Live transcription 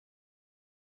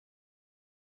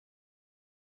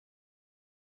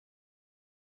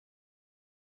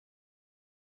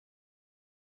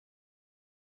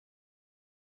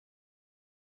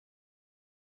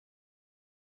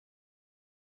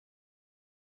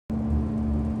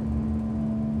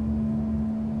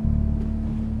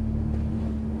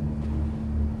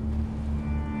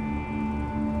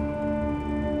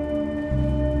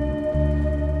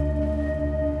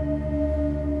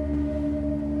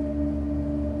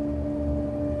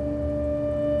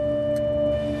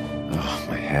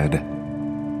head.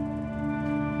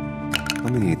 How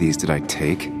many of these did I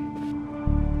take?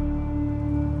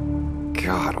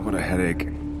 God, what a headache.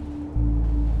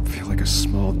 I feel like a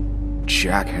small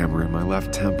jackhammer in my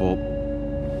left temple.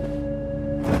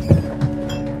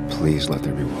 Please let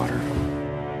there be water.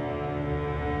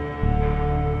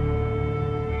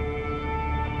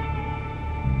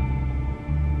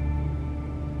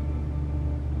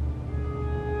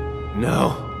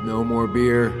 No more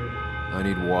beer. I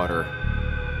need water.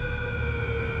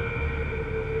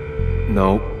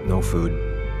 No food.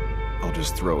 I'll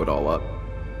just throw it all up.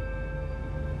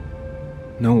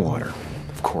 No water,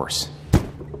 of course.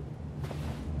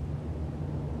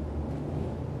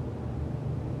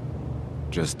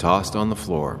 Just tossed on the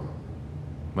floor.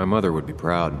 My mother would be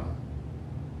proud.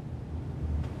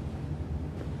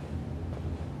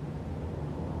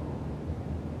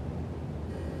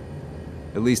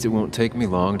 At least it won't take me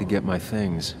long to get my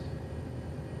things.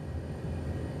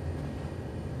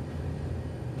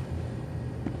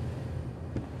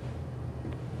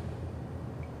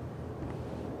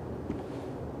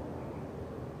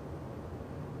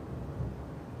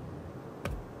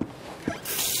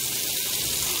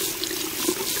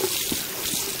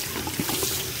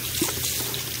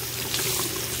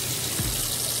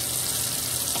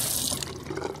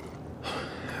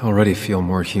 I already feel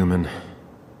more human.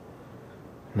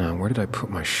 Now, where did I put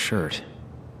my shirt?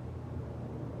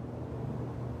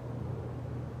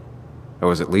 I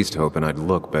was at least hoping I'd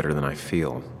look better than I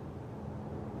feel.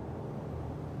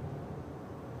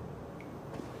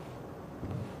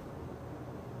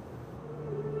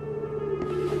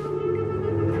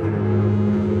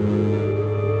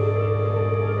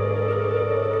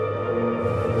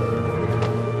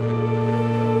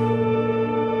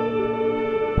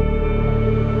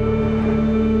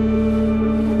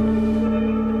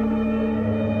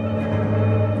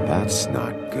 That's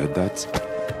not good. That's...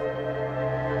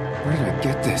 Where did I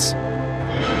get this?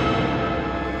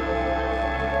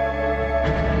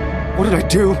 What did I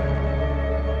do?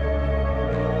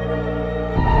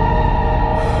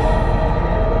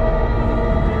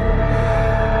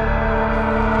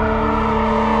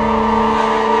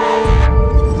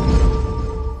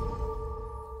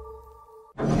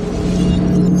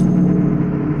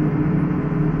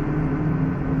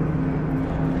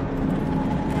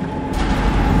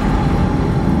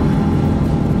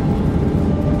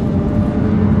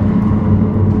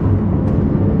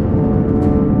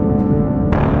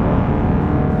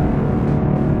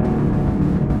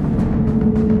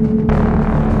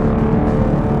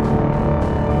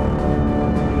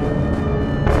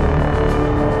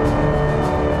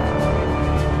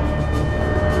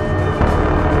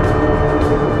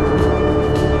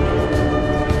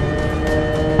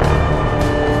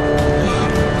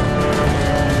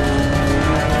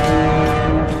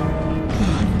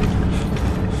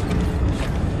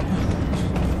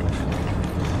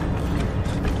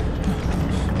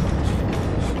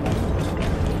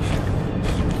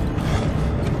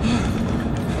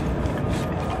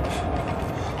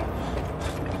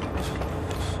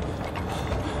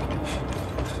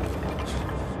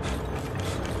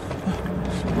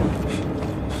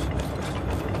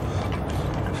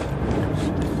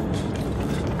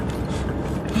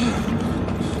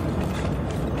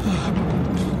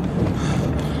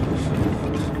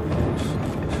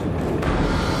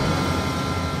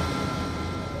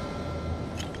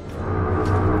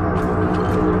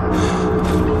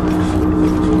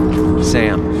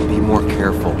 Sam, be more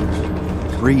careful.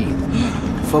 Breathe.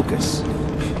 Focus.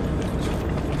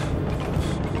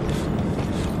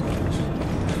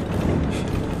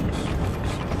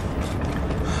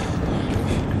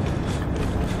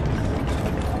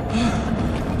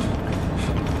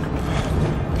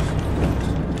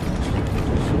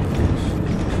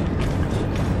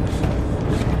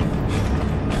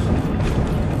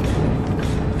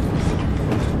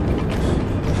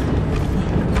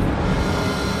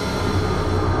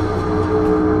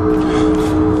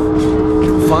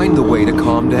 Find the way to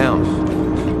calm down.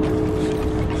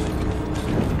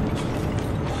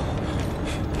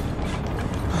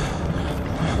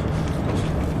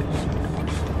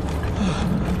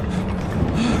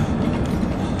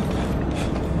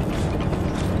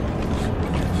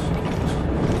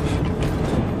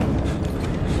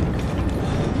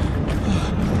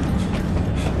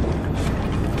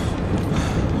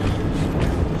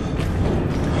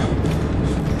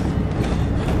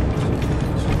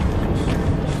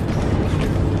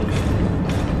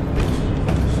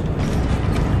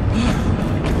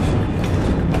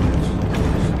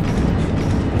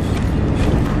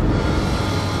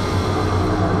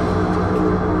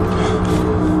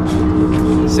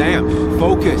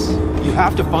 You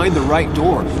have to find the right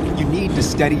door. You need to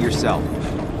steady yourself.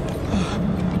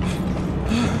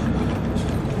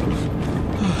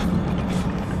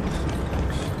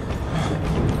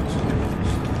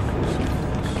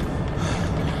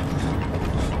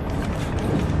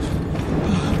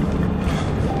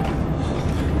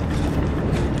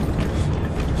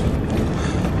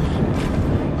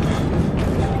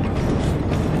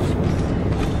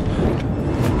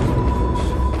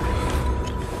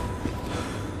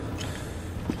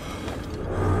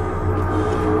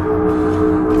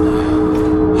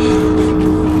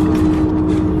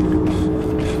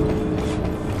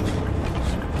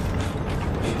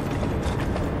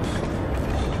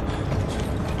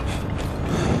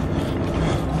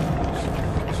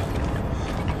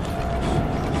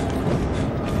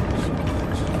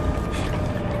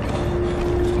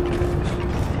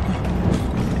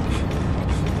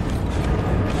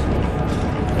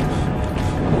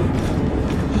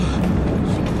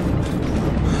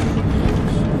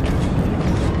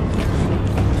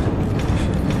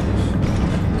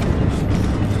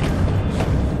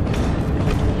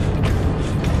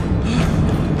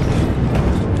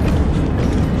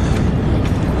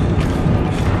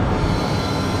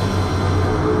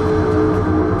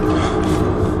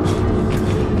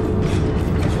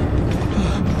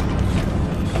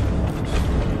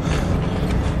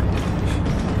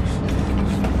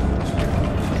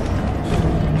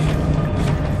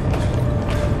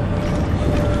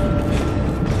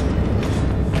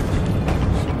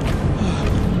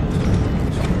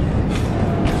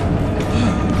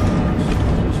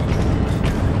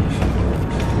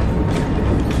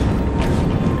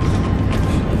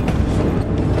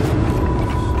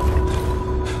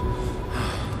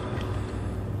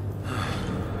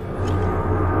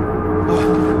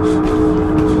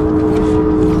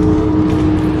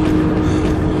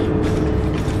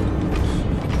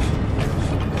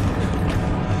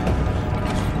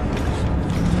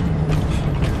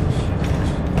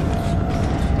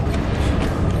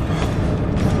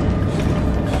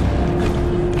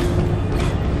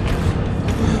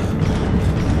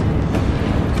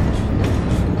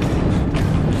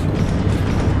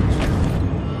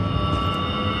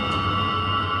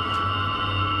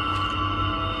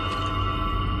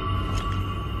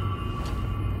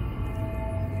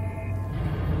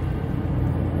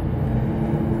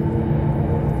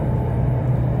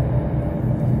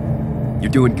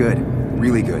 You're doing good.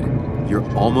 Really good. You're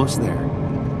almost there.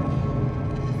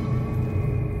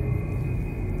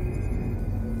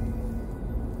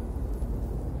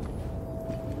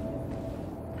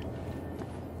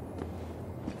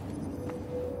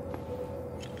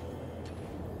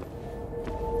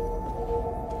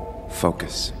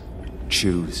 Focus.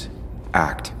 Choose.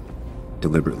 Act.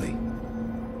 Deliberately.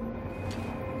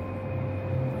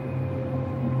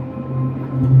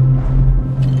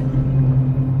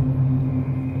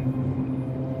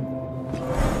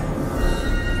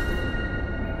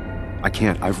 I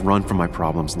can't. I've run from my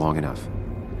problems long enough.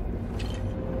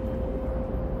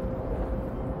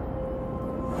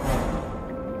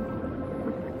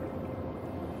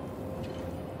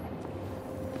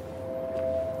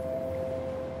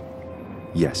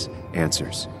 Yes,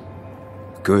 answers.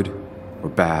 Good or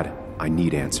bad, I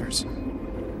need answers.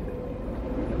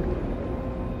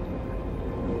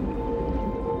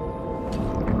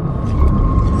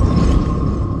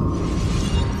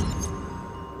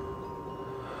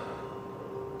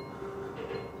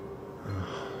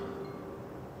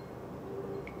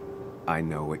 I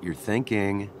know what you're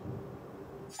thinking.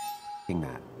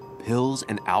 That. Pills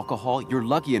and alcohol? You're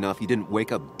lucky enough you didn't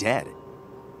wake up dead.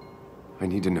 I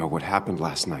need to know what happened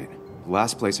last night. The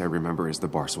last place I remember is the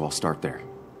bar, so I'll start there.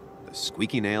 The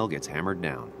squeaky nail gets hammered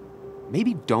down.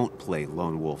 Maybe don't play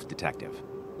lone wolf detective.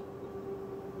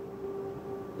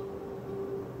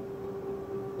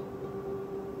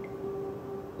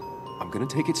 I'm gonna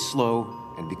take it slow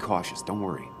and be cautious, don't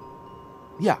worry.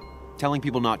 Yeah, telling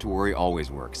people not to worry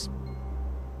always works.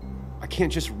 I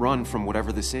can't just run from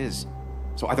whatever this is.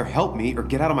 So either help me or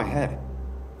get out of my head.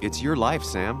 It's your life,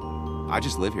 Sam. I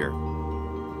just live here.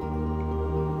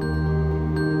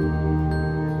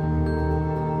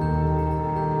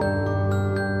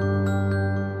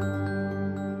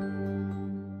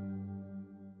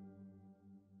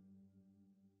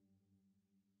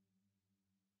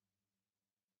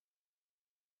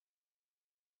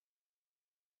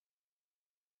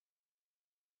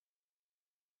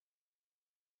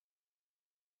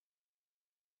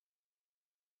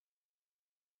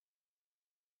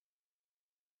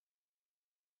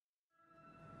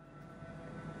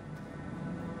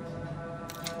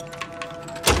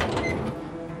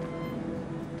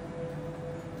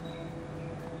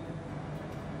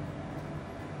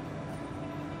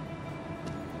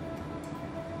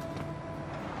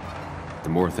 The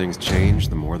more things change,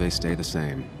 the more they stay the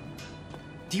same.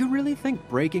 Do you really think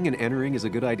breaking and entering is a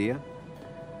good idea?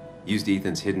 Used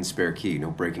Ethan's hidden spare key,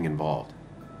 no breaking involved.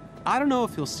 I don't know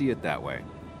if he'll see it that way.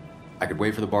 I could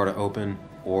wait for the bar to open,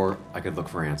 or I could look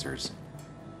for answers.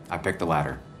 I picked the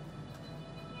latter.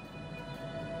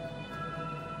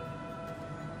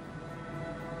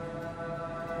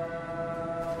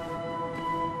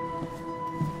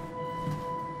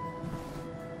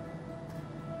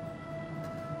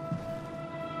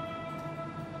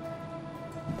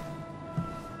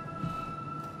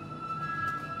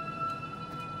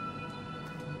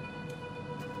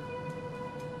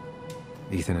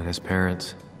 Ethan and his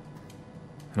parents.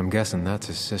 And I'm guessing that's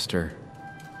his sister.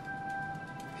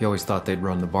 He always thought they'd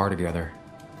run the bar together.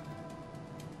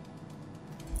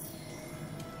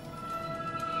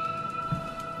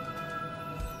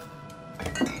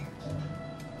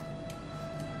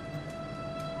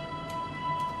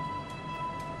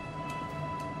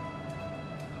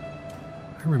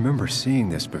 I remember seeing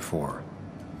this before.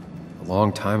 A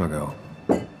long time ago.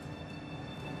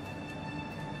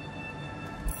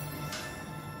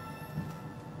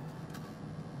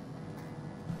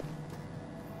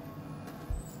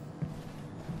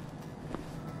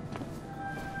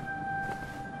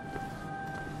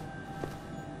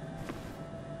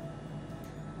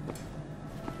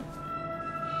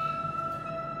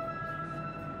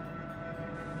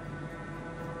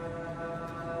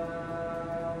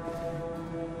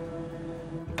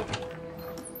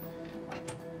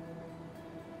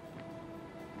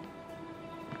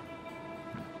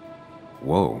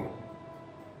 Whoa.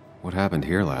 What happened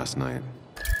here last night?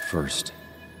 First,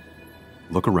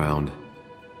 look around,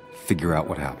 figure out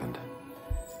what happened.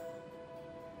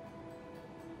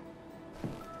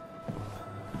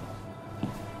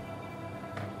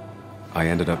 I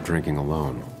ended up drinking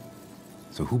alone.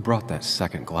 So who brought that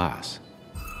second glass?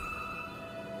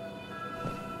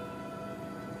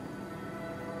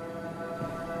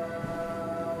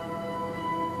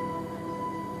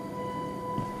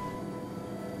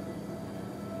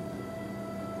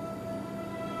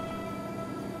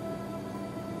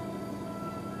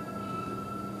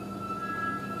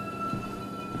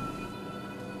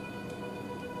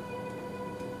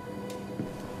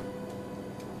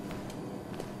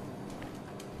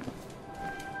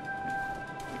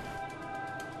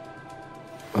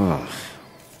 Ugh.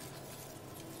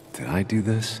 Did I do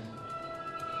this?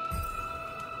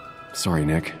 Sorry,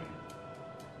 Nick.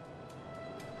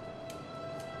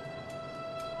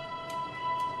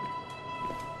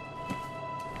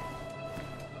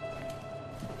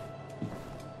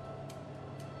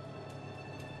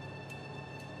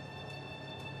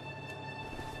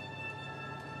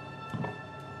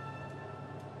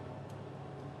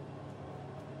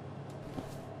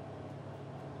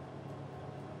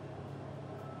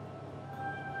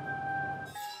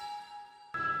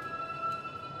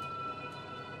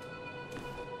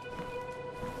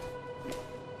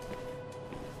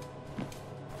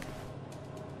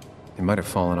 It might have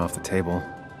fallen off the table.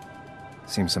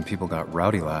 Seems some people got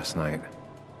rowdy last night.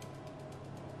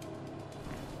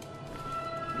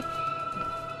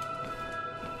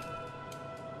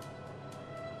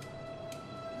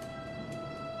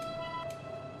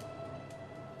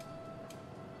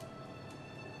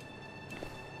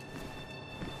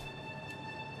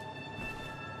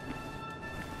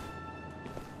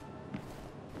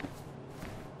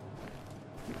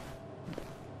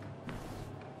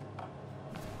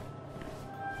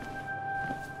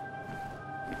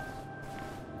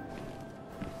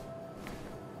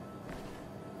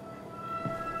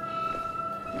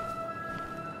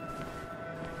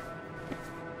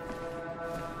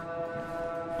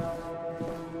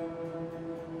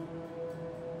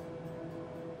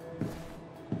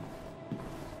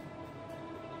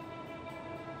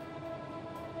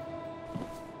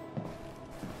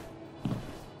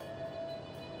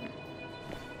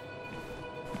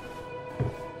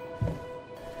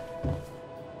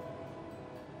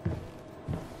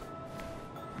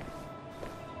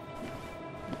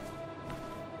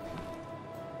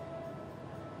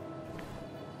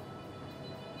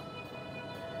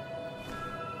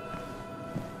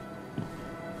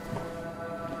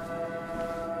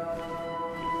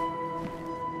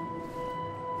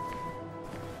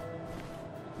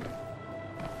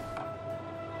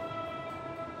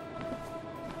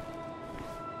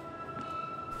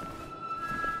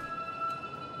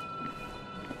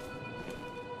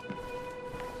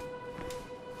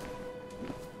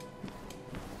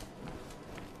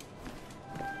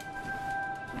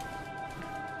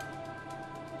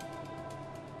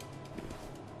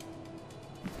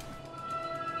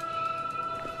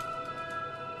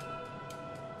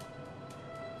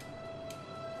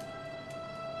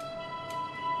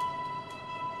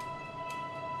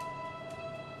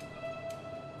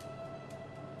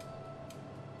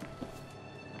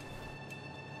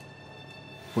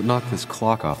 What knocked this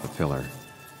clock off the pillar?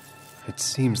 It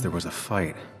seems there was a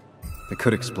fight. That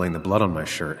could explain the blood on my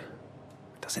shirt.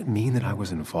 Does it mean that I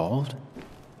was involved?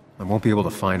 I won't be able to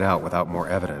find out without more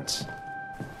evidence.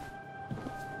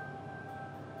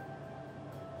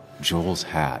 Joel's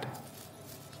hat.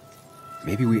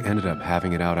 Maybe we ended up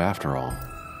having it out after all.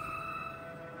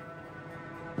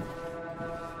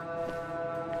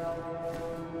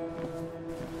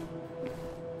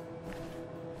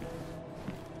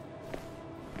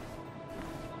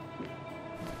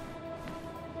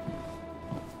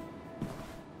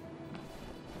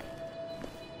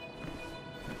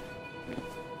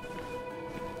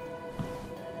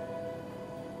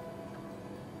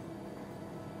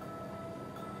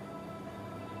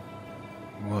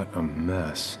 What a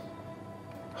mess.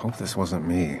 Hope this wasn't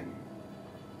me.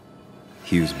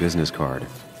 Hugh's business card.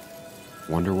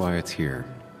 Wonder why it's here.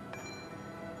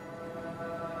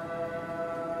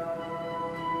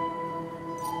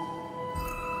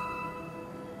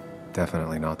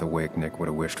 Definitely not the wake Nick would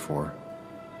have wished for.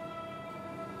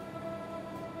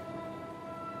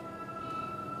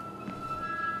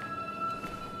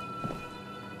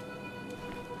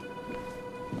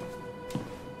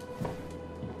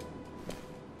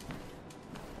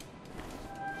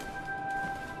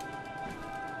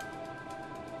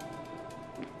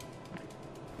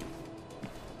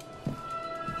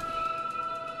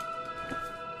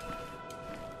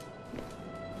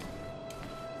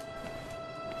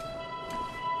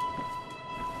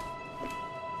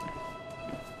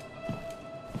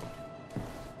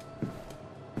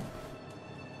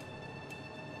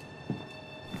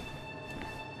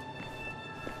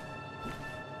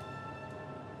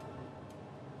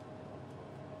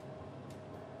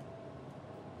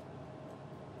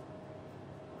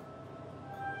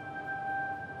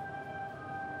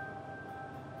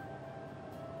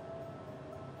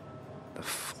 The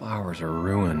flowers are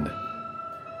ruined.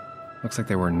 Looks like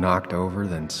they were knocked over,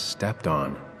 then stepped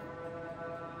on.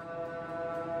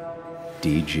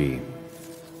 DG.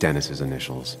 Dennis's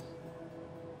initials.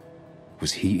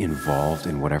 Was he involved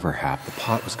in whatever happened? The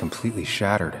pot was completely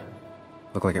shattered.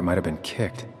 Looked like it might have been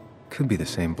kicked. Could be the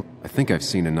same. I think I've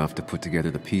seen enough to put together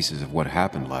the pieces of what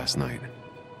happened last night.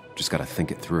 Just gotta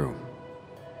think it through.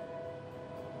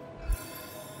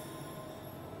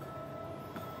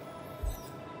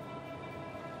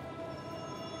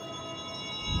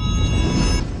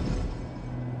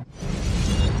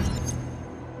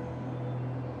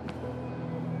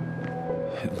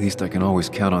 At least I can always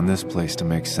count on this place to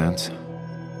make sense.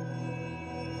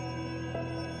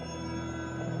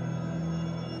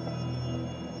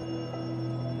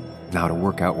 Now to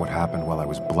work out what happened while I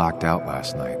was blacked out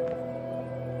last night.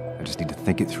 I just need to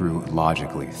think it through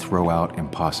logically, throw out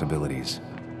impossibilities.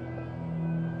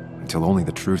 Until only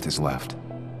the truth is left.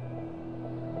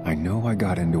 I know I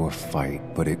got into a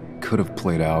fight, but it could have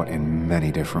played out in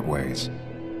many different ways.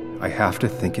 I have to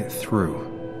think it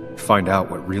through, find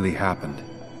out what really happened.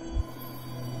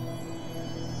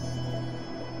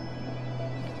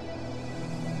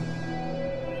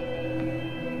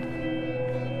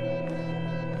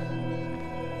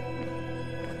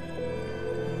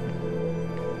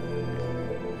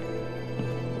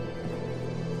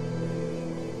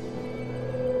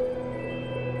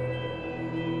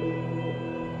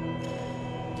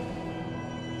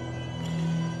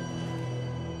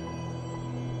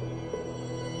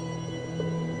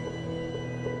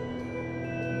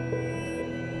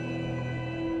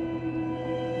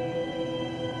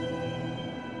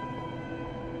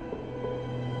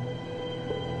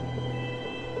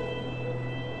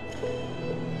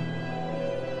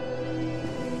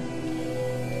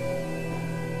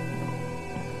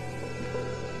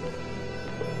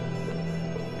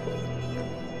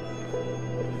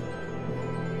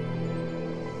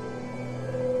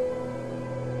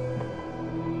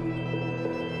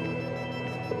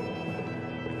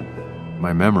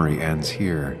 My memory ends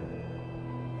here,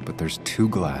 but there's two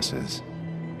glasses.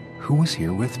 Who was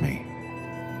here with me?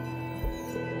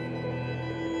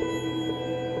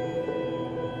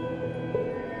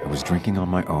 I was drinking on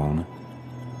my own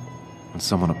when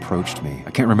someone approached me.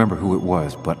 I can't remember who it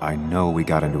was, but I know we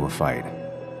got into a fight.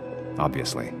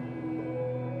 Obviously.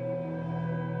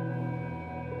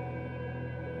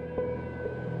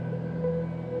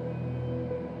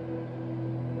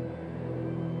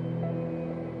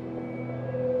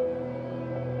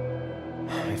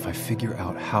 If I figure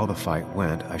out how the fight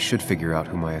went, I should figure out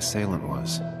who my assailant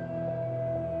was.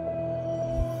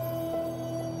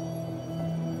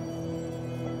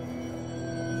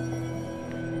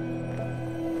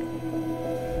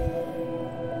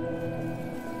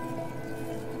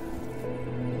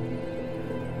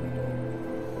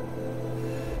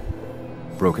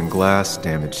 Broken glass,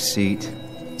 damaged seat.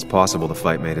 It's possible the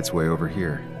fight made its way over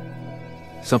here.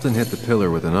 Something hit the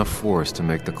pillar with enough force to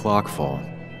make the clock fall.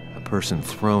 A person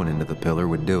thrown into the pillar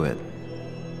would do it.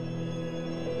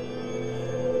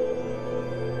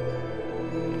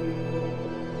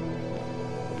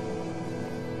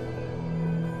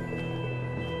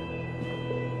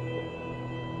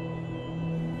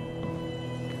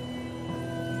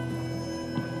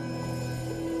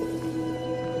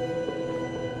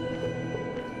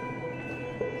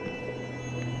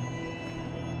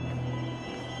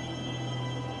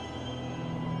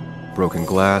 Broken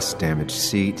glass, damaged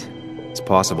seat. It's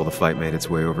possible the fight made its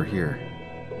way over here.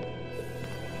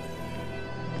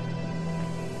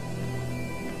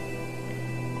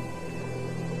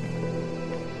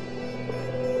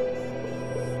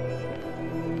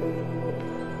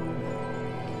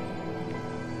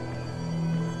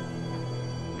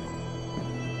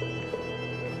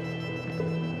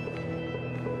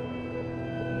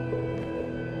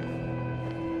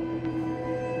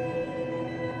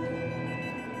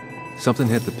 Something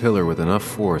hit the pillar with enough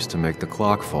force to make the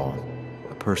clock fall.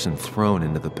 A person thrown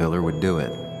into the pillar would do it.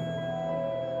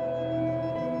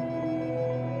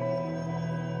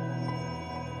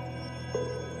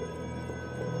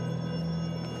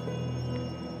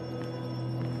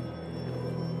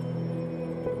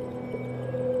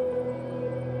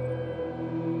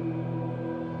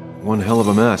 One hell of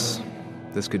a mess.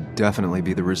 This could definitely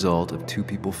be the result of two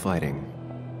people fighting.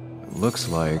 It looks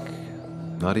like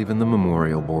not even the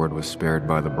memorial board was spared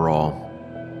by the brawl.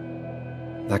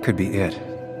 That could be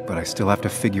it, but I still have to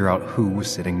figure out who was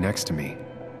sitting next to me.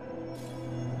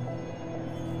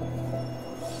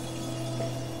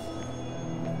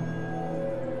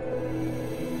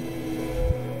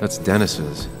 That's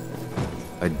Dennis's.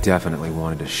 I definitely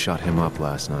wanted to shut him up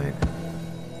last night.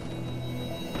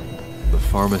 The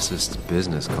pharmacist's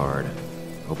business card.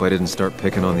 Hope I didn't start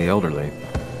picking on the elderly.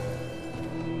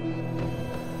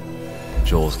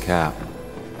 Joel's cap.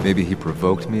 Maybe he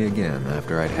provoked me again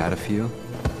after I'd had a few.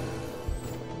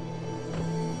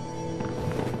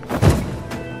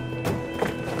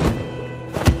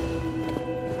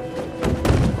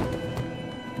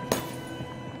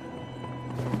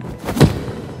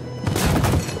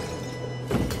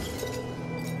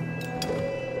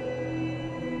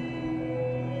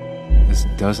 This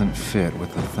doesn't fit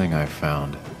with the thing I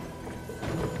found.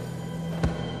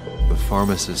 The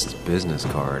pharmacist's business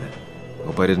card.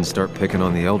 Hope I didn't start picking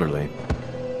on the elderly.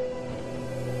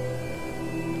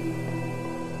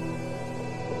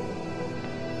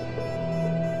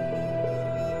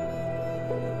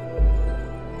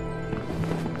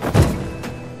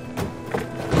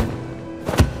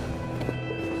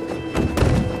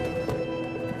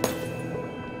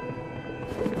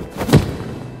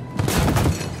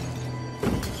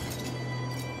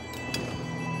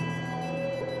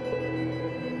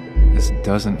 This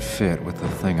doesn't fit with the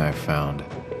thing I found.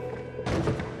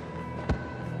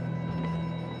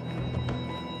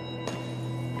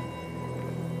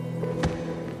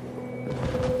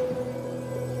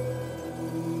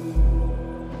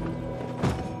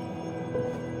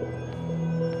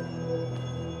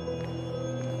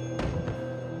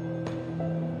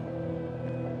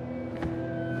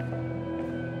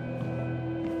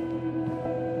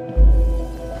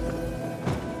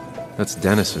 That's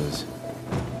Dennis's.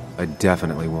 I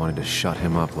definitely wanted to shut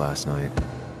him up last night.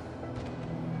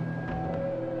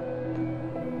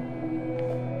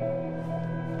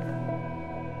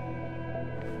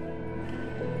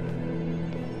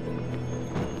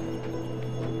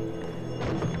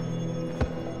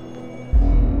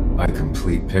 A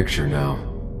complete picture now.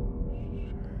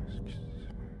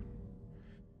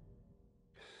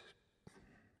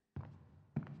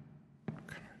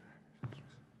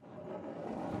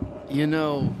 You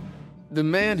know, the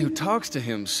man who talks to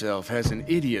himself has an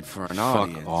idiot for an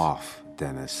audience. Fuck off,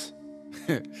 Dennis.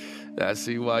 I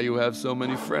see why you have so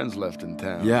many friends left in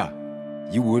town. Yeah,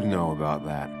 you would know about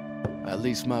that. At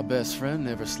least my best friend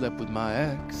never slept with my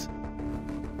ex.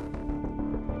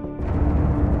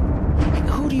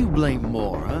 Who do you blame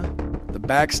more, huh? The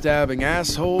backstabbing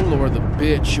asshole or the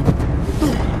bitch who...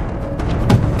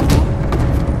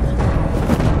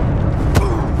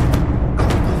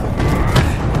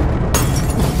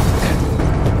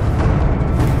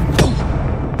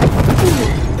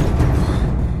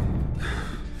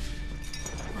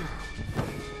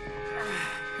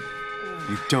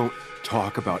 You don't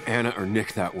talk about Anna or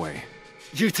Nick that way.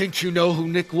 You think you know who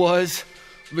Nick was?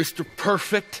 Mr.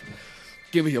 Perfect?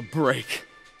 Give me a break.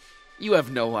 You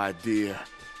have no idea.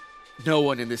 No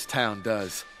one in this town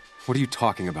does. What are you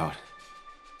talking about?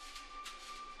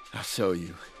 I'll show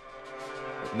you.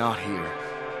 But not here.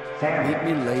 Meet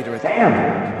me later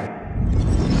at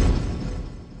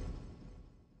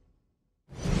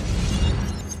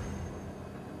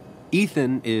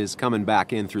Ethan is coming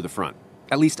back in through the front.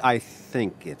 At least I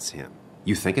think it's him.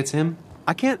 You think it's him?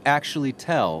 I can't actually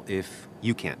tell if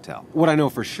you can't tell. What I know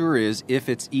for sure is, if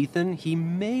it's Ethan, he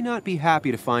may not be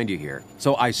happy to find you here.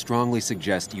 So I strongly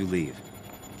suggest you leave.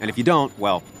 And if you don't,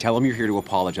 well, tell him you're here to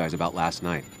apologize about last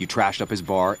night. You trashed up his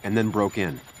bar and then broke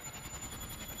in.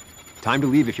 Time to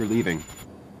leave if you're leaving.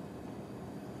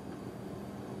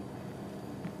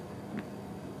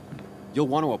 You'll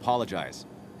want to apologize.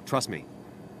 Trust me.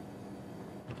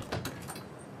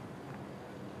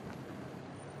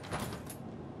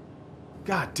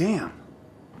 God damn.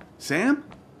 Sam?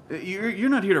 You're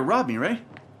not here to rob me, right?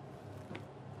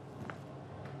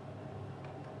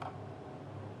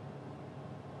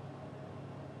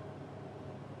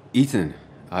 Ethan,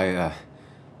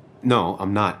 no,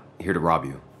 I'm not here to rob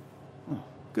you. Oh,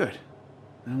 good.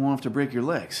 I won't have to break your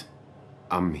legs.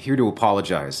 I'm here to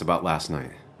apologize about last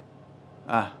night.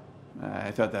 Ah,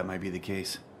 I thought that might be the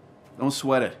case. Don't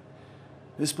sweat it.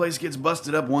 This place gets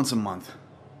busted up once a month.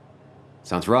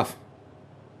 Sounds rough.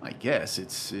 I guess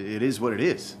it is what it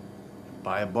is.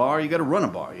 Buy a bar, you gotta run a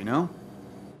bar, you know?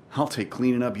 I'll take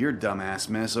cleaning up your dumbass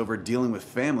mess over dealing with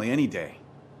family any day.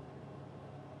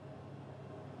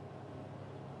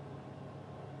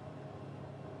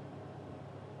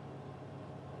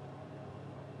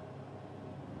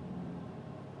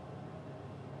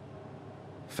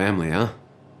 Family, huh?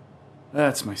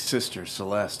 That's my sister,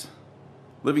 Celeste.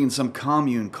 Living in some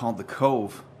commune called the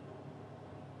Cove.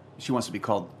 She wants to be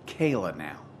called Kayla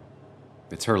now.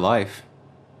 It's her life.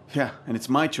 Yeah, and it's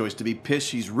my choice to be pissed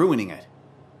she's ruining it.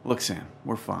 Look, Sam,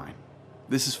 we're fine.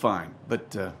 This is fine,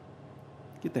 but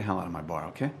get the hell out of my bar,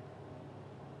 okay?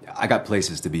 I got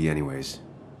places to be anyways.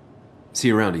 See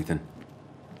you around, Ethan.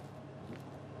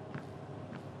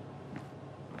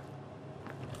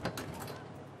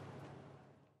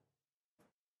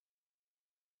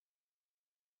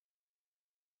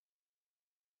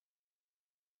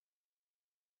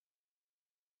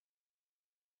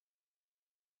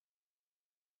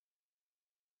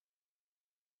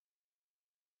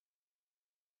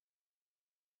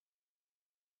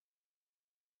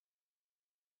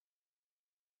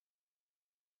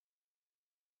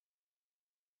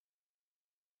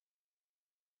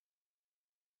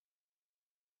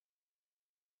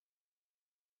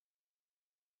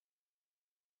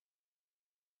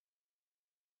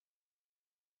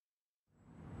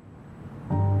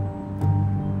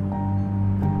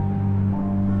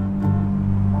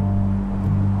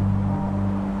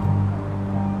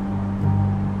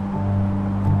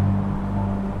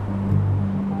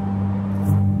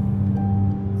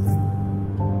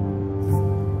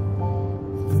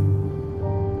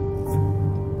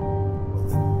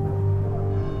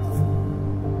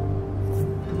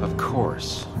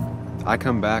 I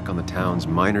come back on the town's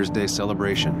Miners' Day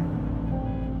celebration.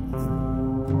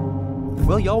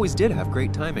 Well, you always did have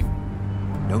great timing.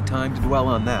 No time to dwell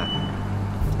on that.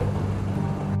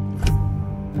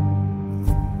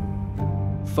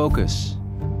 Focus.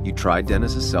 You tried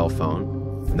Dennis's cell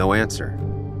phone. No answer.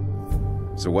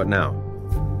 So what now?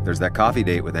 There's that coffee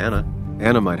date with Anna.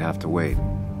 Anna might have to wait.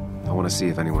 I want to see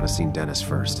if anyone has seen Dennis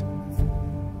first.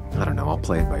 I don't know, I'll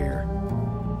play it by ear.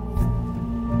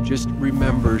 Just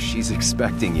remember she's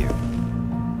expecting you.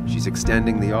 She's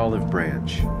extending the olive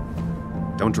branch.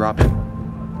 Don't drop it.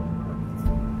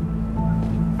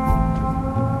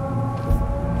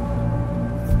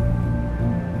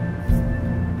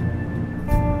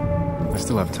 I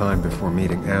still have time before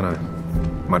meeting Anna.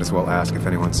 Might as well ask if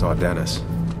anyone saw Dennis.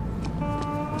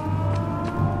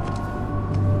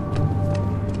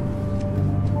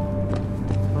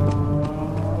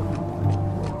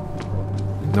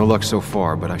 No luck so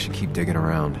far, but I should keep digging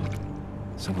around.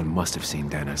 Someone must have seen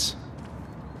Dennis.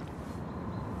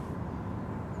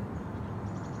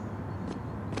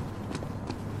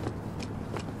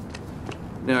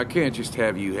 Now, I can't just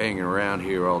have you hanging around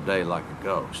here all day like a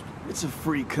ghost. It's a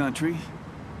free country.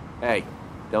 Hey,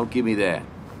 don't give me that.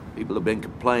 People have been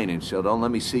complaining, so don't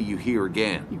let me see you here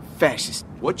again. You fascist.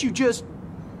 What you just...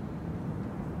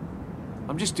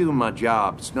 I'm just doing my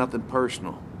job. It's nothing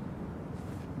personal.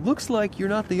 Looks like you're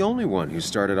not the only one who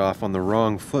started off on the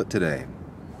wrong foot today.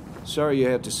 Sorry you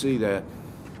had to see that.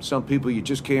 Some people you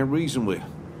just can't reason with.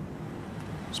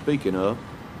 Speaking of,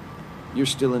 you're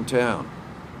still in town.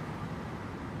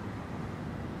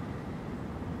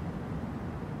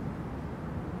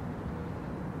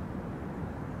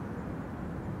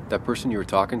 That person you were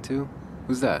talking to?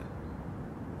 Who's that?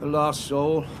 A lost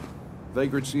soul.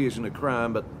 Vagrancy isn't a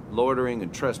crime, but loitering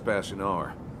and trespassing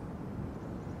are.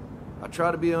 I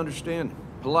try to be understanding,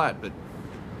 polite, but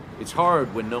it's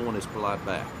hard when no one is polite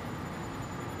back.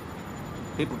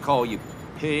 People call you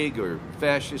pig or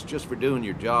fascist just for doing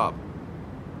your job.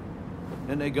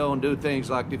 Then they go and do things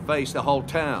like deface the whole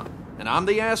town. And I'm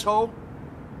the asshole?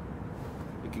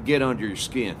 It can get under your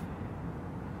skin.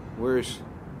 Where's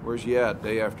you at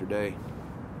day after day?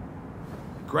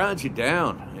 It grinds you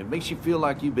down. It makes you feel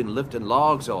like you've been lifting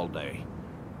logs all day.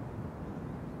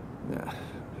 Yeah,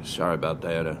 sorry about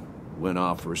that. I went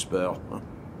off for a spell.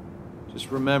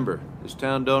 Just remember, this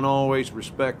town don't always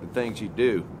respect the things you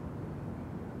do.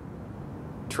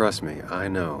 Trust me, I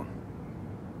know.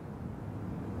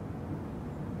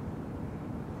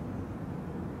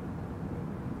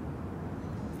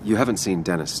 You haven't seen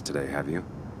Dennis today, have you?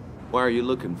 Why are you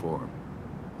looking for him?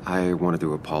 I wanted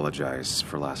to apologize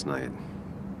for last night.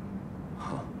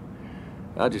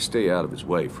 I'll just stay out of his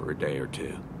way for a day or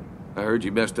two. I heard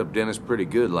you messed up Dennis pretty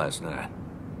good last night.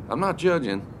 I'm not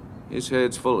judging. His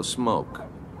head's full of smoke.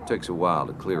 Takes a while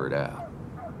to clear it out.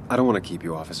 I don't want to keep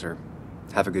you, officer.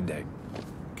 Have a good day.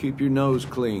 Keep your nose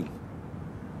clean.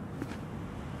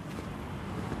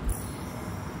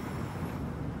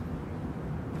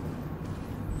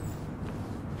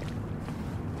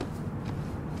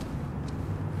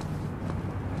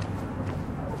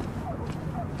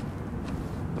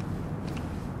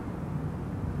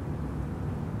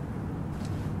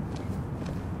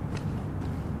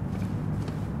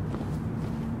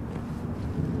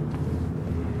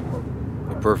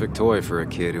 Perfect toy for a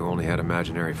kid who only had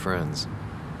imaginary friends.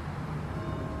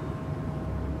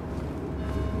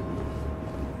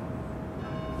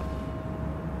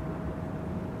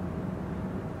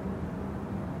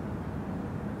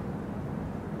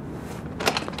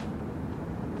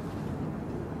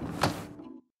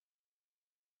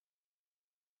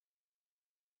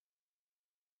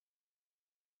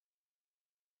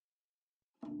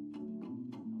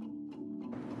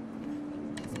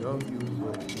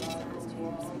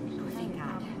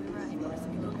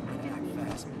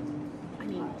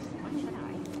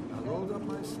 I rolled up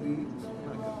my sleeves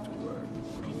and I got to work.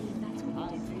 That's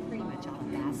what you did pretty much all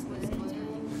fast, was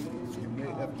it? You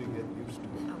may have to get used to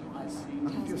it.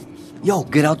 I'm just a Yo,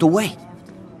 get out the way.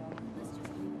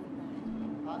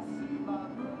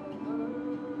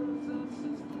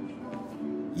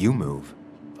 You move.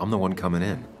 I'm the one coming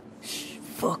in.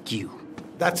 Fuck you.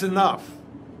 That's enough.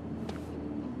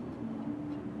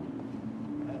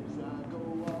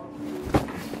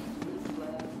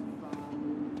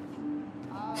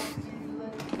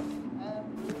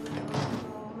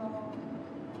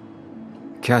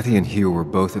 Kathy and Hugh were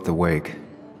both at the wake.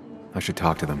 I should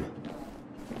talk to them.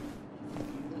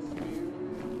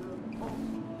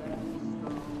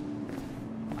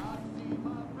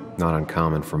 Not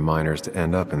uncommon for miners to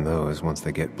end up in those once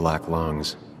they get black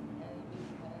lungs.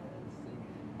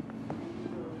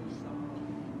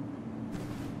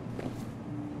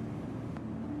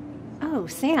 Oh,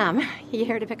 Sam, you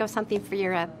here to pick up something for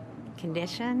your,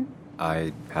 condition?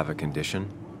 I have a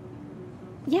condition?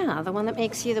 Yeah, the one that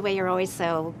makes you the way you're always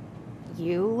so...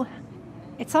 you?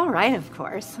 It's all right, of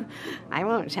course. I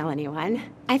won't tell anyone.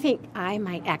 I think I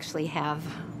might actually have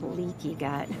leaky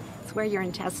gut. It's where your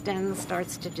intestine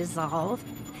starts to dissolve,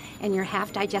 and your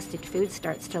half-digested food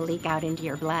starts to leak out into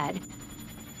your blood.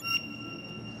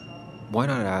 Why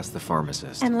not ask the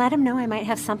pharmacist? And let him know I might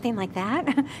have something like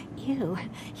that? Ew,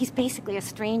 he's basically a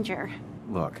stranger.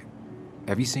 Look,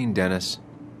 have you seen Dennis?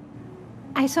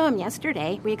 I saw him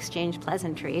yesterday. We exchanged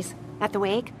pleasantries. At the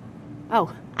wake?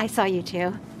 Oh, I saw you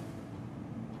too.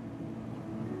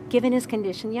 Given his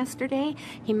condition yesterday,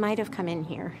 he might have come in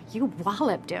here. You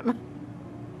walloped him.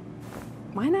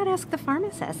 Why not ask the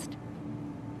pharmacist?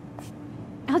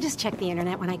 I'll just check the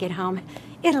internet when I get home.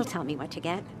 It'll tell me what to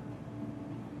get.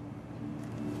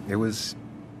 It was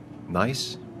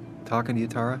nice talking to you,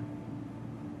 Tara.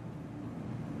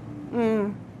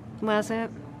 Was it?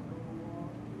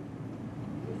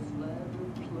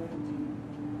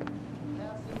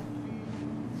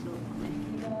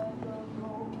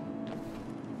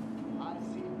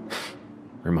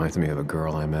 Reminds me of a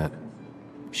girl I met.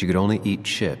 She could only eat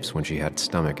chips when she had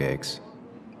stomach aches.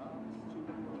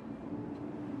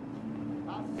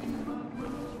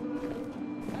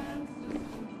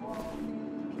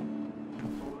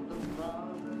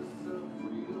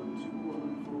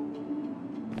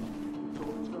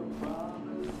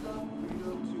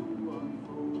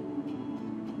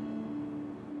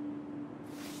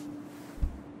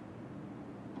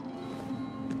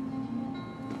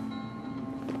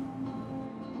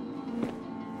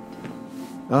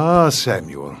 Ah,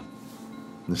 Samuel.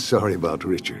 Sorry about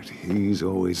Richard. He's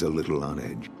always a little on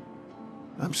edge.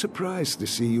 I'm surprised to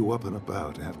see you up and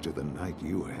about after the night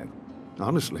you had.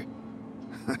 Honestly.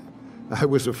 I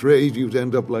was afraid you'd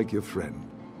end up like your friend.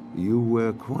 You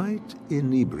were quite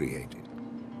inebriated.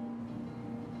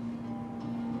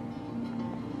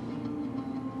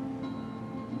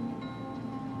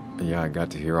 Yeah, I got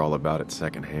to hear all about it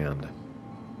secondhand.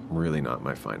 Really not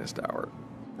my finest hour.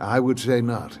 I would say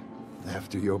not,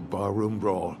 after your barroom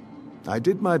brawl. I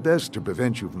did my best to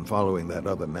prevent you from following that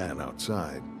other man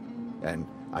outside. And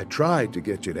I tried to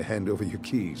get you to hand over your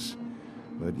keys,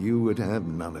 but you would have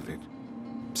none of it.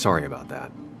 Sorry about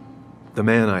that. The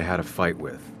man I had a fight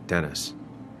with, Dennis.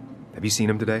 Have you seen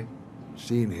him today?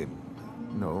 Seen him?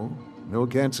 No. No,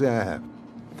 can't say I have.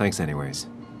 Thanks anyways.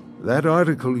 That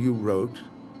article you wrote,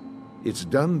 it's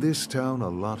done this town a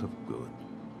lot of good.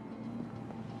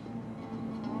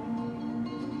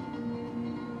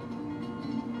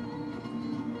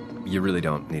 You really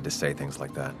don't need to say things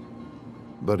like that.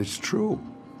 But it's true.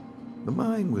 The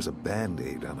mine was a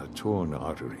band-aid on a torn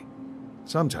artery.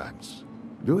 Sometimes,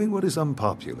 doing what is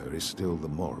unpopular is still the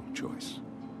moral choice.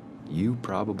 You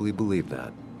probably believe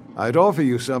that. I'd offer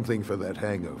you something for that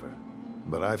hangover,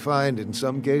 but I find in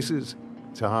some cases,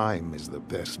 time is the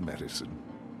best medicine.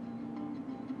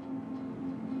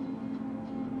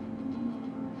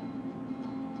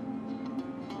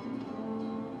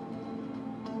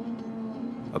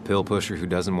 A pill pusher who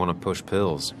doesn't want to push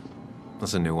pills.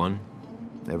 That's a new one.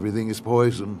 Everything is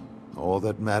poison. All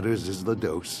that matters is the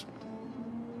dose.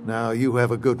 Now, you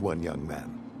have a good one, young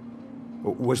man.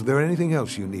 Was there anything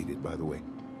else you needed, by the way?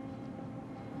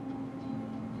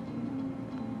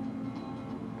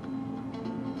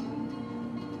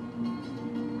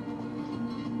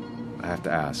 I have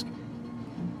to ask,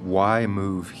 why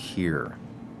move here,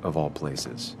 of all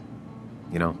places?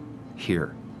 You know,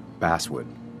 here, Basswood.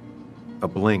 A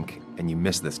blink and you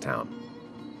miss this town.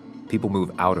 People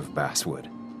move out of Basswood,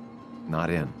 not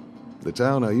in. The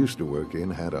town I used to work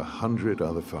in had 100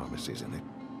 other pharmacies in it.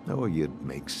 Oh, you'd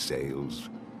make sales.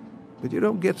 But you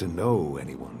don't get to know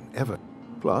anyone, ever.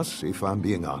 Plus, if I'm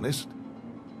being honest,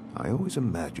 I always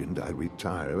imagined I'd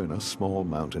retire in a small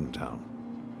mountain town.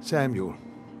 Samuel,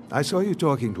 I saw you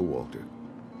talking to Walter.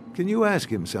 Can you ask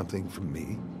him something from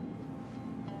me?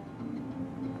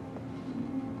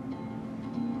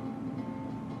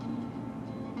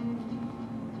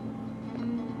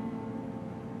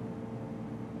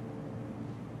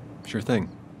 Sure thing.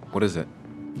 What is it?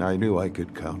 I knew I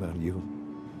could count on you.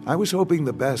 I was hoping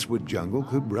the Basswood jungle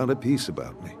could run a piece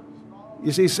about me.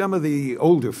 You see, some of the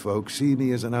older folks see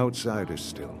me as an outsider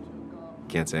still.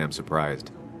 Can't say I'm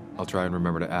surprised. I'll try and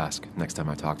remember to ask next time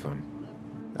I talk to him.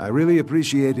 I really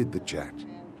appreciated the chat,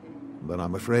 but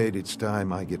I'm afraid it's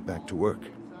time I get back to work.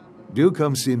 Do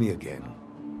come see me again.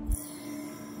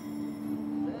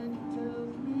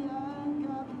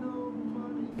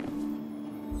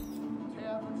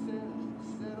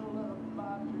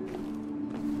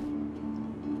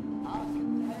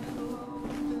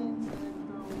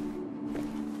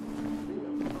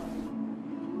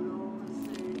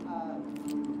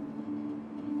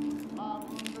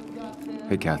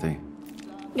 Hey, Kathy.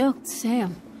 Oh,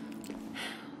 Sam.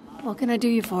 What can I do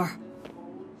you for?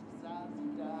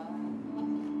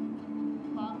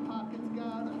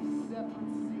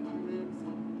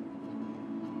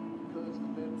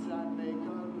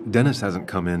 Dennis hasn't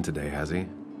come in today, has he?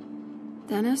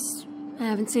 Dennis? I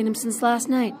haven't seen him since last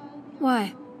night.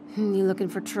 Why? You looking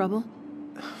for trouble?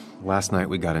 Last night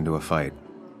we got into a fight.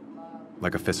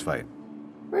 Like a fist fight.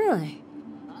 Really?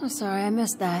 I'm sorry I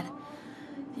missed that.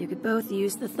 You could both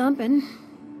use the thumping.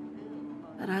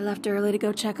 But I left early to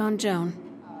go check on Joan.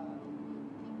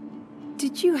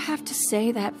 Did you have to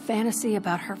say that fantasy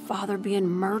about her father being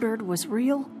murdered was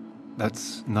real?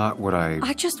 That's not what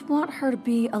I just want her to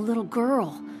be a little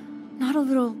girl, not a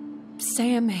little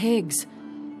Sam Higgs.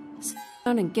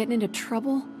 And getting into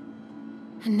trouble.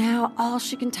 And now all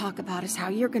she can talk about is how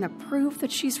you're gonna prove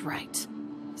that she's right.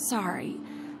 Sorry.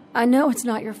 I know it's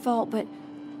not your fault, but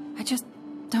I just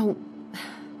don't...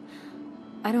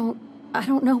 I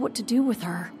don't know what to do with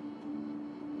her.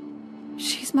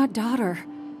 She's my daughter,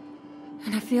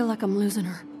 and I feel like I'm losing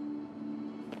her.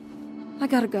 I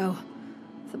gotta go.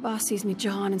 If the boss sees me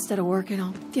jawing instead of working,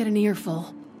 I'll get an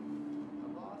earful.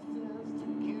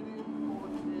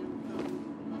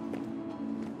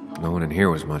 No one in here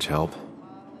was much help.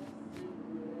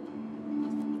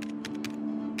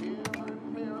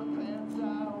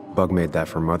 Bug made that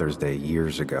for Mother's Day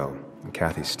years ago, and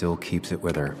Kathy still keeps it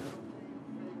with her.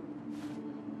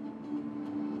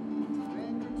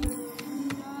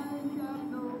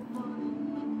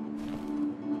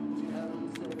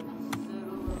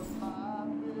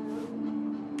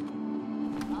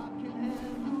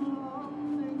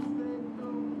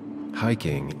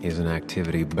 Hiking is an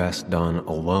activity best done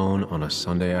alone on a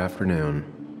Sunday afternoon.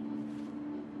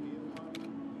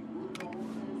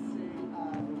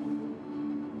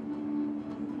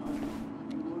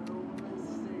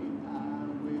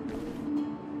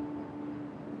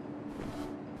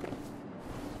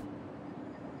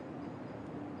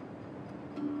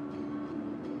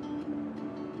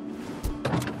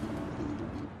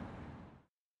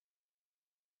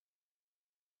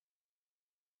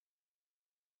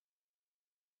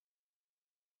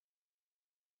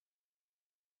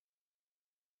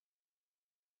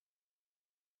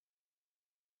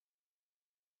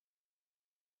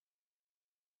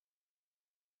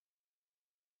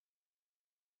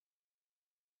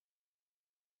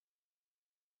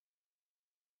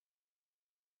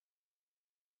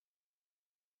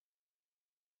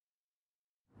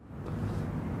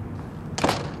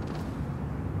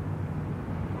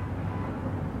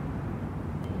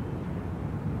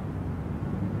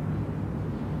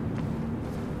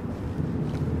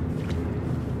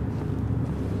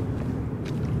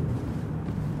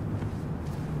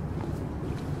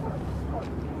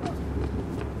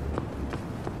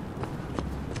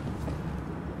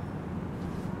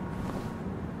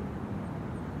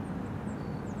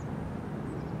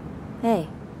 Hey,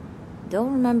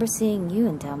 don't remember seeing you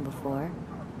in town before.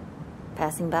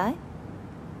 Passing by?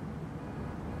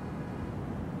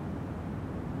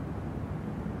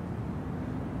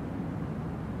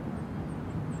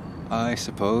 I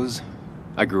suppose.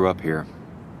 I grew up here.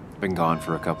 Been gone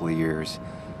for a couple of years.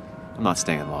 I'm not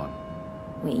staying long.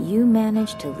 Wait, you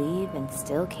managed to leave and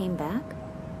still came back?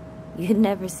 You'd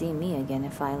never see me again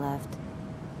if I left.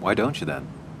 Why don't you then?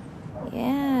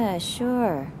 Yeah,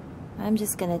 sure. I'm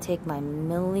just gonna take my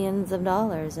millions of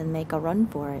dollars and make a run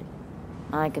for it.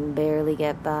 I can barely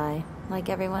get by, like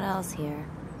everyone else here.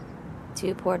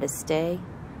 Too poor to stay,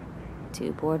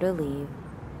 too poor to leave.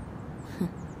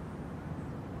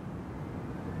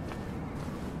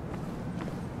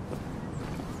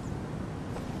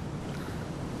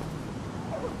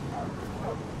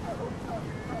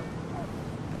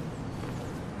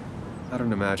 I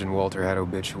don't imagine Walter had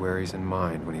obituaries in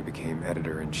mind when he became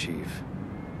editor-in-chief.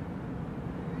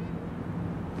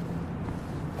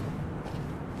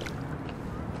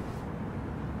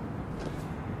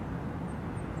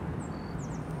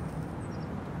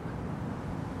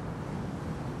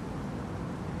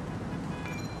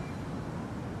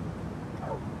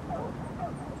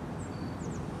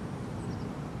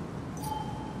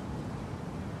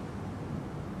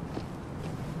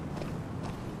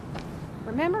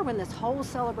 Remember when this whole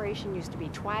celebration used to be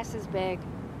twice as big?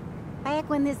 Back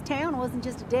when this town wasn't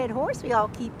just a dead horse we all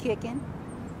keep kicking.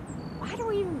 Why do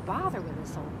we even bother with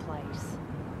this old place?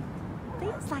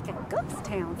 Feels like a ghost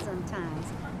town sometimes,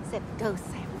 except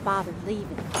ghosts haven't bothered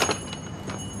leaving.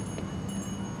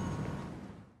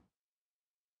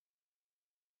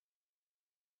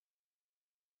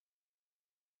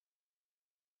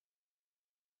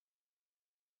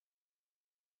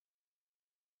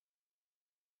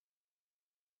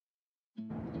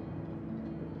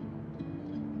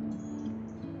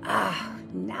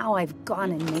 Now I've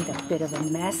gone and made a bit of a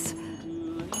mess.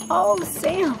 Oh,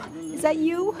 Sam, is that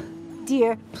you?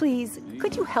 Dear, please,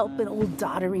 could you help an old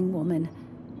doddering woman?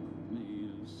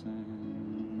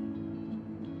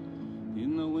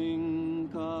 In the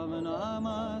wink of an eye,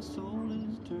 my soul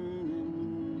is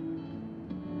turning.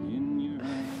 In your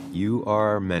hand. You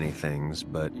are many things,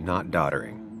 but not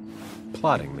doddering.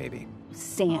 Plotting, maybe.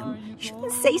 Sam, you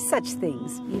shouldn't say such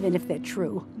things, even if they're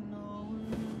true.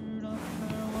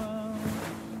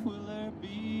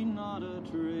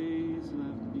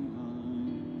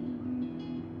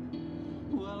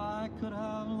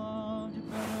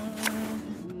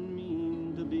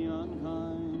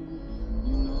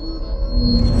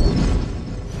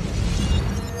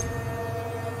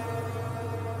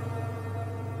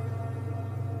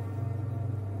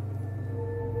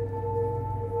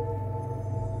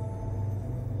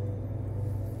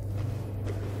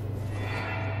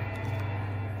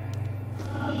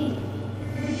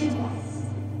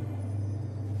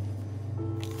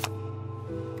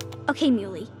 Okay,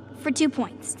 Muley, for 2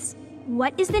 points.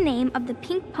 What is the name of the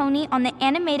pink pony on the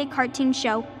animated cartoon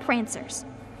show Prancers?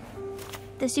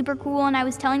 The super cool one I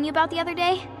was telling you about the other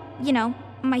day? You know,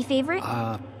 my favorite?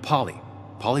 Polly.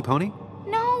 Polly Pony?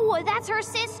 No, that's her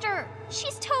sister.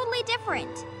 She's totally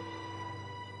different.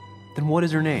 Then what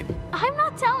is her name? I'm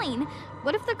not telling.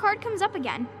 What if the card comes up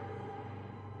again?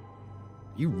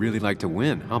 You really like to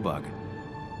win, huh, Bug?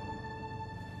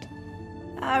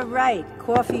 All right,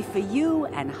 coffee for you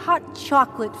and hot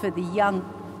chocolate for the young...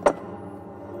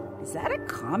 Is that a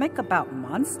comic about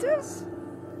monsters?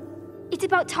 It's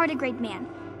about Tardigrade Man.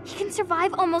 He can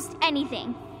survive almost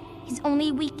anything. His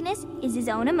only weakness is his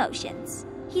own emotions.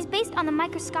 He's based on the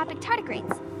microscopic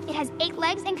tardigrades. It has 8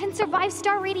 legs and can survive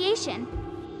star radiation.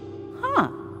 Huh.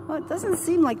 Well, it doesn't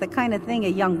seem like the kind of thing a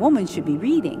young woman should be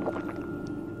reading.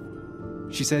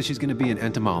 She says she's gonna be an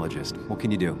entomologist. What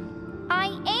can you do? I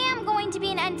am going to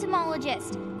be an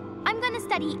entomologist. I'm going to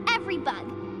study every bug,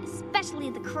 especially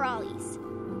the crawlies.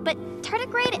 But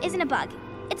tardigrade isn't a bug.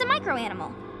 It's a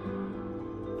microanimal.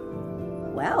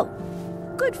 Well,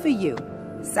 good for you.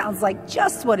 Sounds like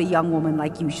just what a young woman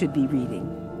like you should be reading.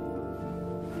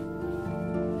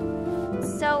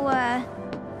 So,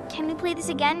 can we play this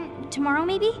again tomorrow,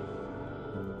 maybe?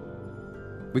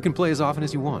 We can play as often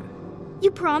as you want.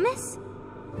 You promise?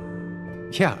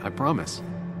 Yeah, I promise.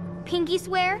 Pinky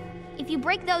swear? If you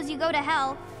break those, you go to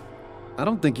hell. I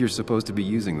don't think you're supposed to be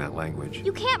using that language.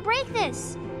 You can't break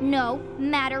this. No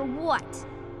matter what.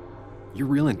 You're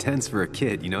real intense for a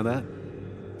kid, you know that?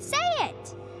 Say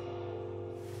it!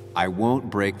 I won't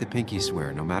break the pinky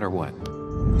swear, no matter what.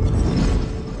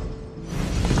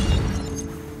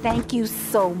 Thank you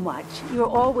so much. You're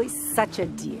always such a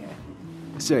dear.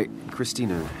 Say,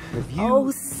 Christina, have you...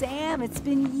 Oh, Sam, it's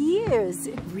been years.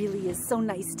 It really is so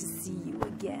nice to see you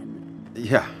again.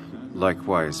 Yeah,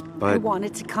 likewise, but... I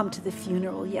wanted to come to the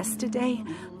funeral yesterday,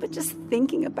 but just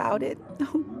thinking about it,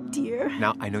 oh dear.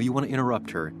 Now, I know you want to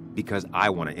interrupt her, because I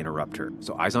want to interrupt her.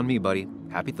 So eyes on me, buddy.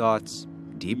 Happy thoughts,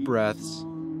 deep breaths.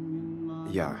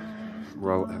 Yeah,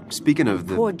 well, speaking of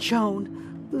the... Poor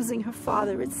Joan, losing her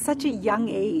father at such a young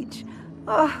age.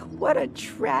 Oh, what a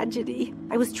tragedy.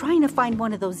 I was trying to find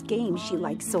one of those games she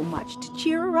likes so much to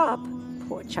cheer her up.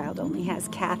 Poor child only has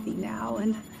Kathy now,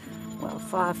 and, well,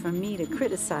 far from me to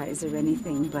criticize or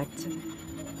anything, but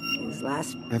his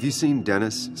last... Have you seen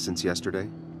Dennis since yesterday?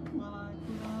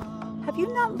 Have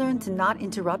you not learned to not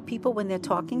interrupt people when they're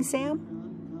talking,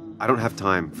 Sam? I don't have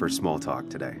time for small talk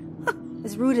today.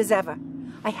 As rude as ever.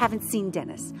 I haven't seen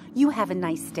Dennis. You have a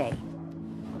nice day.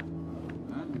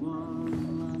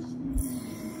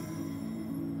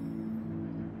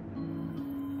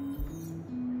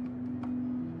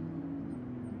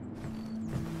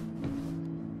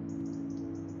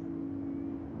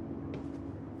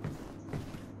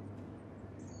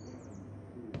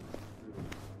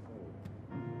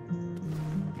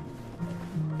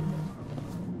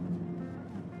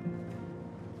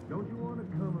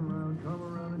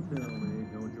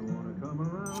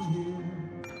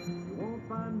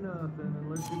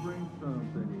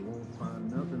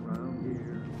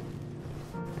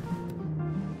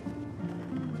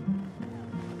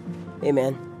 Hey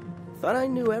man, thought I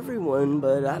knew everyone,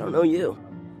 but I don't know you.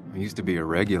 I used to be a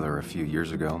regular a few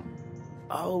years ago.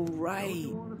 Oh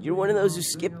right, you're one of those who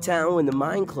skipped town when the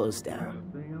mine closed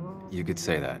down. You could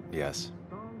say that, yes.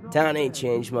 Town ain't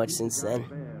changed much since then.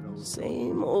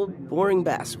 Same old boring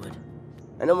basswood.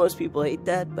 I know most people hate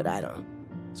that, but I don't.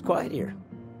 It's quiet here.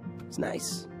 It's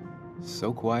nice.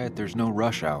 So quiet there's no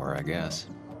rush hour, I guess.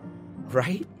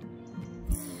 Right?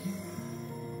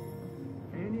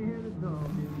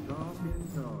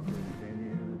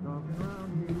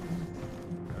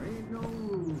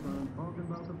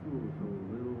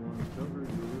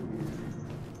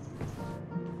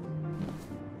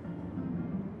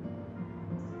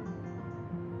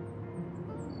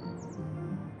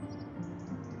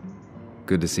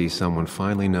 Good to see someone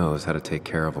finally knows how to take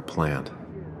care of a plant.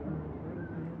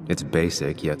 It's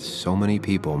basic, yet so many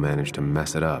people manage to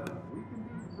mess it up.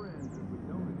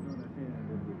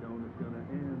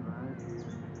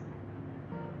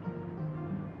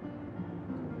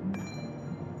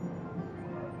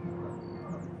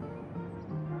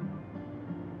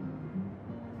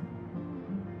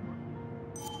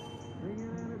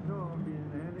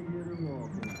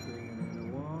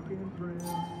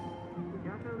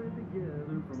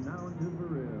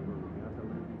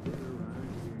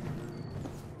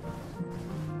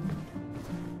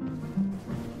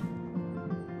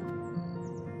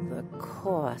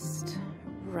 Cost.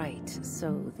 Right,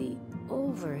 so the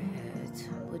overhead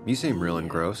would You seem be... real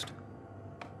engrossed.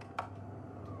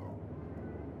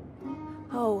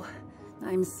 Oh,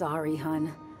 I'm sorry,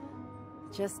 hun.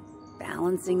 Just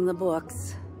balancing the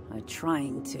books.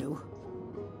 Trying to.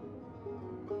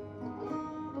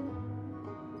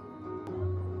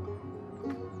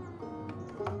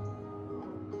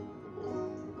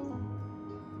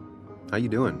 How you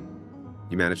doing?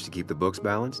 You managed to keep the books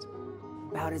balanced?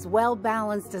 About as well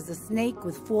balanced as a snake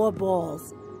with 4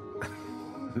 balls.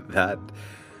 That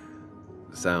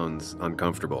sounds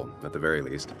uncomfortable, at the very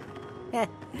least.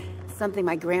 Something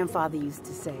my grandfather used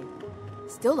to say.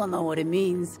 Still don't know what it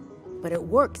means, but it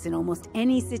works in almost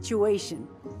any situation.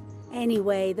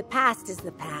 Anyway, the past is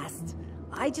the past.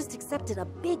 I just accepted a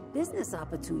big business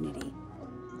opportunity,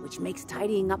 which makes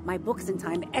tidying up my books in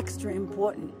time extra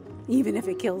important, even if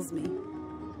it kills me.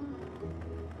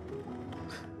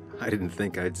 I didn't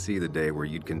think I'd see the day where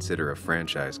you'd consider a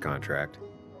franchise contract.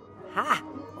 Ha!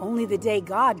 Only the day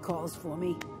God calls for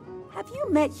me. Have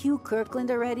you met Hugh Kirkland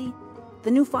already?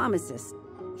 The new pharmacist.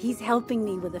 He's helping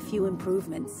me with a few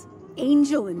improvements.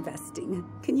 Angel investing.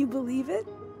 Can you believe it?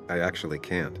 I actually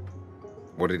can't.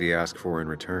 What did he ask for in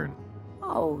return?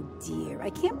 Oh dear, I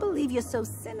can't believe you're so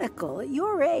cynical at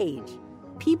your age.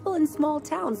 People in small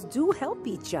towns do help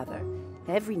each other,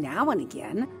 every now and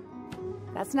again.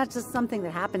 That's not just something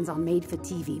that happens on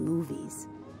made-for-TV movies.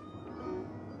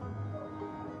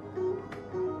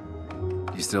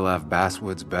 You still have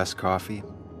Basswood's best coffee?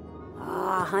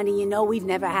 Ah, honey, you know we've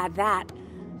never had that.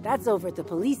 That's over at the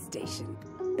police station.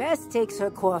 Bess takes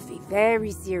her coffee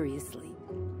very seriously.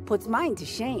 Puts mine to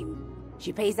shame.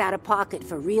 She pays out of pocket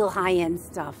for real high-end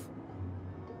stuff.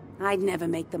 I'd never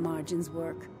make the margins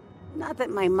work. Not that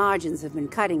my margins have been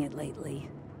cutting it lately.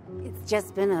 It's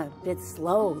just been a bit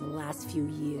slow the last few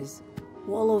years.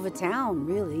 All over town,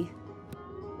 really.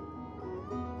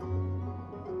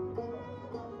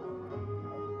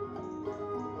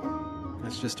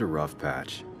 That's just a rough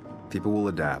patch. People will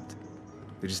adapt.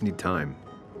 They just need time.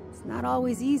 It's not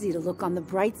always easy to look on the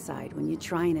bright side when you're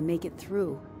trying to make it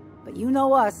through. But you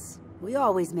know us. We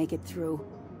always make it through.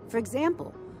 For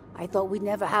example, I thought we'd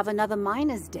never have another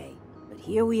Miners' Day, but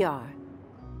here we are.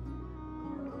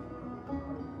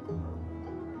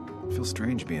 It feels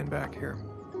strange being back here.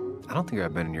 I don't think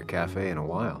I've been in your cafe in a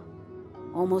while.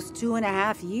 Almost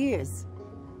 2.5 years.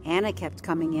 Anna kept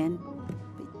coming in,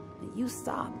 but you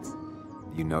stopped.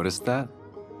 You noticed that?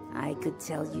 I could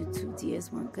tell you two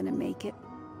dears weren't gonna make it.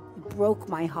 It broke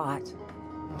my heart.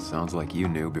 Well, sounds like you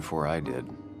knew before I did.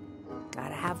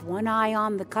 Gotta have one eye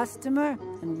on the customer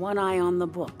and one eye on the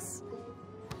books.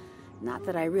 Not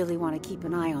that I really want to keep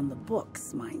an eye on the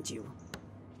books, mind you.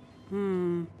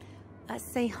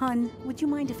 Say, hun, would you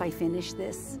mind if I finish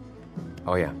this?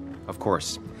 Oh yeah, of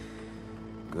course.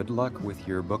 Good luck with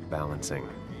your book balancing.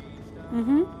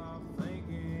 Mm-hmm.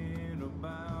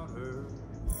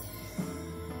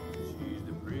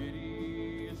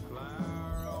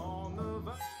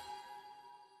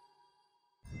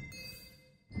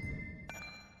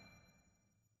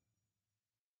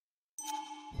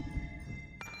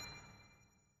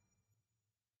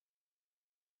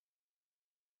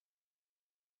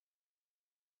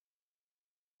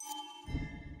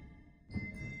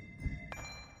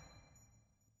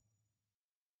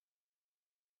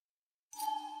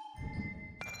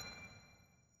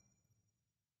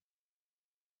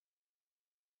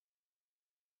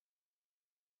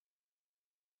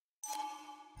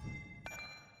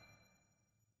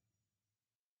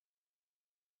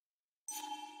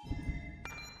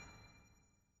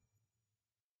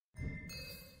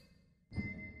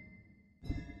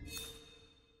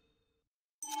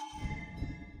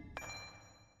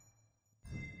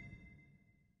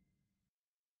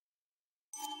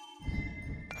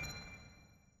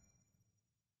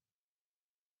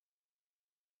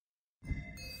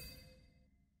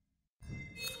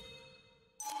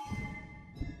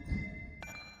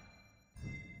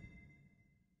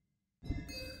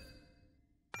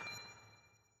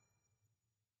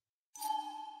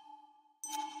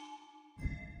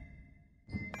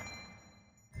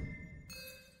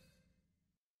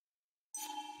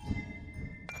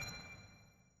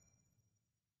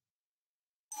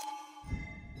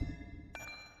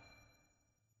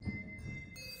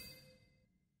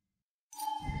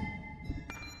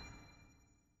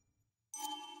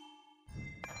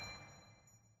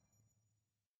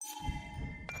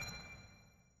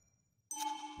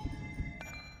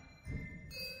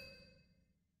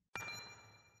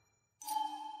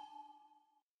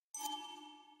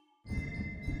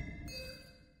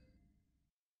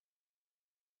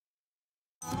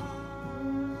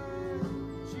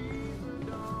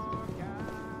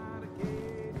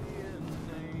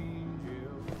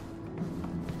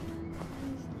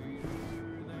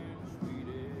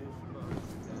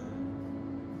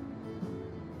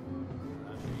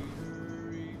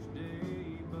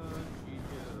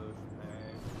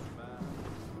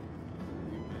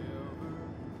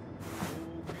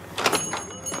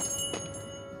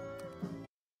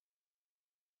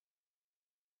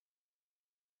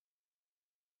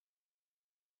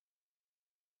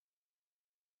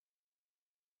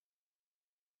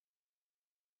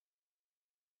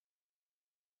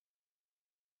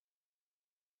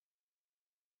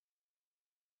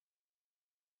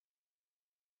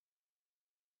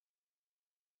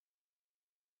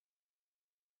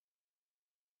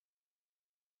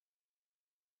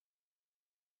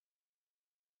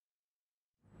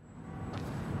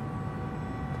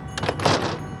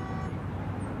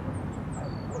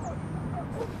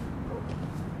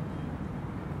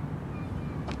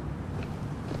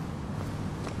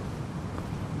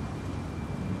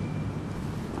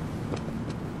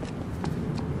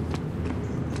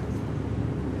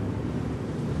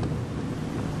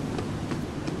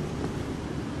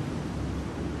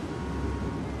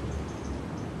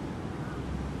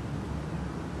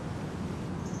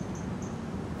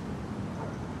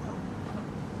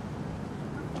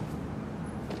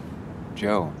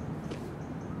 Joe.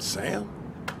 Sam?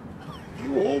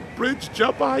 You old bridge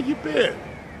jumper, how you been?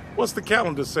 What's the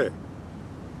calendar say?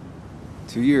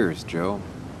 2 years, Joe.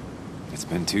 It's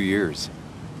been 2 years.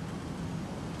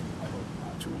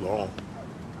 Too long.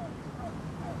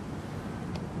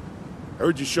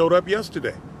 Heard you showed up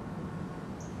yesterday.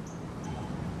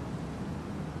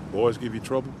 Boys give you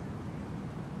trouble?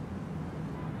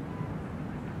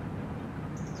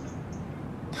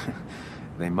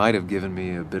 They might have given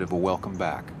me a bit of a welcome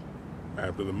back.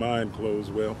 After the mine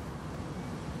closed, well,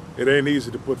 it ain't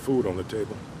easy to put food on the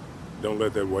table. Don't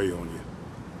let that weigh on you.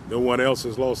 No one else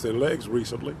has lost their legs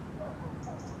recently.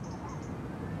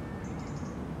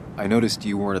 I noticed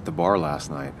you weren't at the bar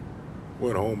last night.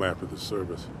 Went home after the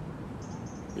service.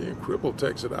 Being crippled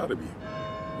takes it out of you.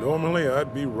 Normally,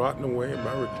 I'd be rotting away in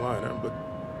my recliner, but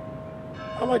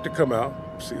I like to come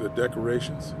out, see the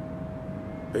decorations,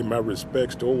 pay my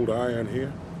respects to old iron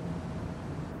here.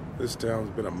 This town's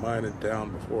been a mining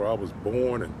town before I was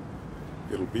born, and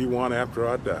it'll be one after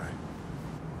I die.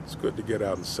 It's good to get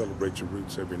out and celebrate your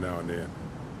roots every now and then.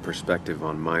 Perspective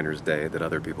on Miners' Day that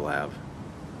other people have.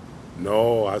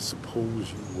 No, I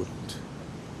suppose you wouldn't.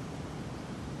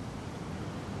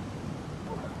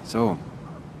 So,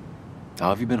 how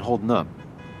have you been holding up?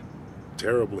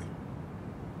 Terribly.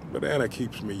 But Anna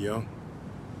keeps me young.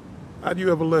 How'd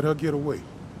you ever let her get away?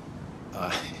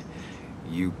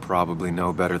 You probably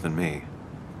know better than me.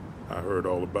 I heard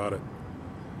all about it.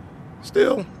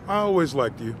 Still, I always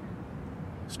liked you.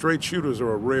 Straight shooters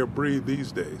are a rare breed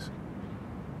these days.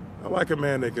 I like a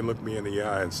man that can look me in the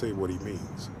eye and say what he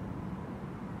means.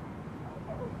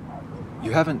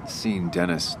 You haven't seen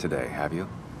Dennis today, have you?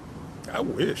 I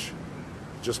wish.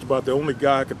 Just about the only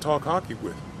guy I could talk hockey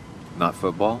with. Not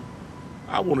football?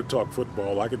 I want to talk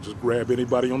football. I can just grab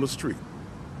anybody on the street.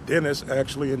 Dennis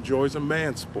actually enjoys a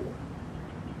man's sport.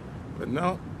 But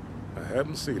no, I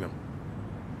haven't seen him.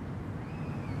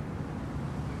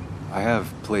 I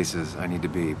have places I need to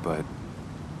be, but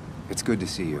it's good to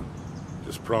see you.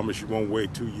 Just promise you won't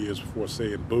wait 2 years before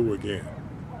saying boo again.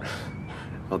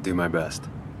 I'll do my best.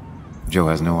 Joe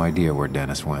has no idea where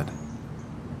Dennis went.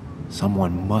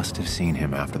 Someone must have seen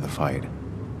him after the fight.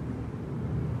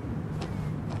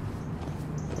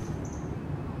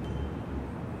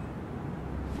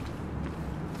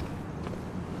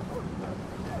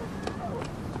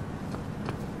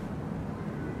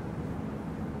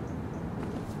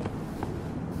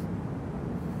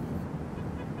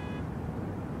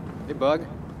 Hey, Bug.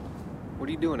 What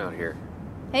are you doing out here?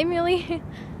 Hey, Muley.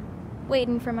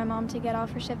 Waiting for my mom to get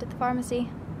off her shift at the pharmacy.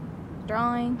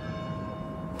 Drawing.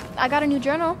 I got a new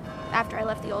journal after I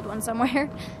left the old one somewhere.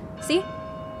 See?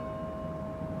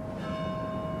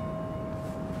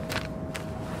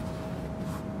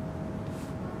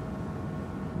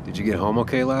 Did you get home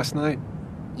okay last night?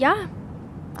 Yeah.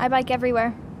 I bike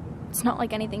everywhere. It's not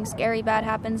like anything scary bad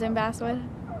happens in Basswood.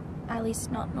 At least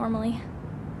not normally.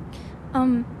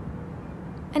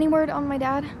 Any word on my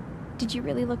dad? Did you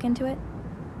really look into it?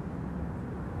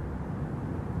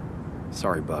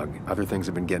 Sorry, Bug. Other things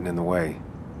have been getting in the way.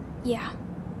 Yeah.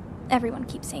 Everyone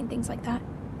keeps saying things like that.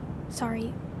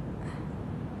 Sorry.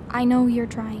 I know you're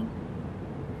trying.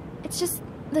 It's just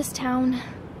this town,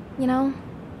 you know?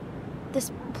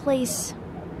 This place.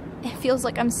 It feels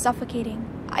like I'm suffocating.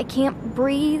 I can't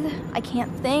breathe. I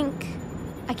can't think.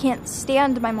 I can't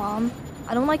stand my mom.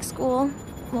 I don't like school.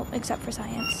 Well, except for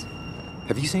science.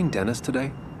 Have you seen Dennis today?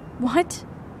 What?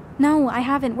 No, I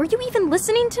haven't. Were you even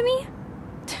listening to me?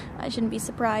 I shouldn't be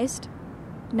surprised.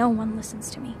 No one listens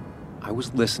to me. I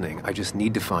was listening. I just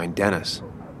need to find Dennis.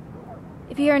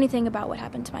 If you hear anything about what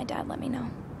happened to my dad, let me know.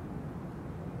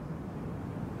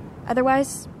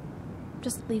 Otherwise,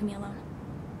 just leave me alone.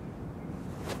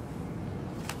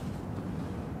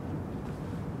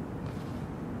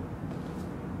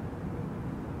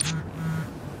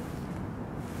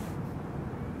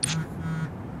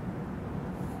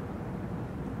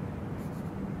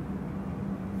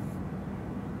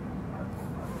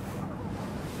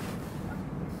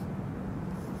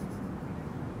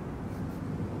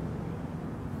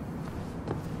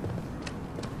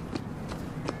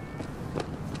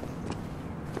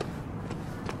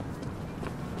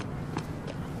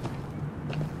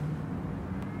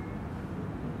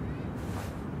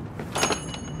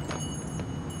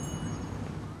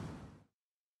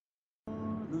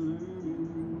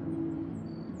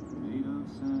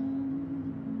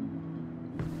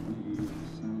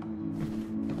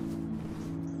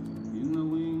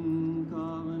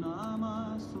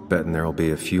 Betting there'll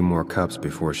be a few more cups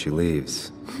before she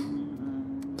leaves.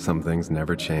 Some things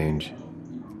never change.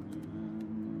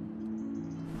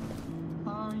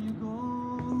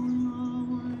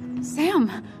 Sam?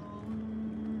 Sam!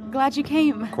 Glad you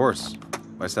came. Of course.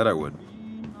 I said I would.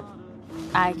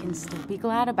 I can still be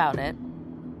glad about it.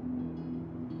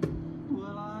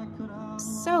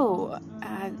 So,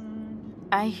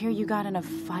 I hear you got in a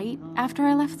fight after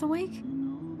I left the wake?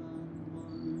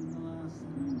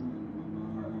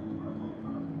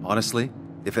 Honestly,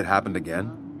 if it happened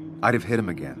again, I'd have hit him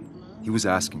again. He was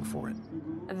asking for it.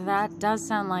 That does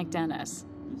sound like Dennis.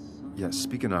 Yeah,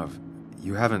 speaking of,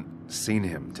 you haven't seen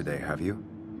him today, have you?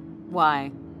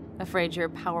 Why? Afraid your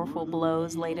powerful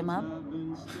blows laid him up?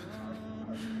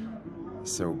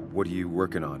 So, what are you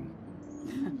working on?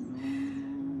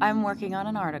 I'm working on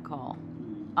an article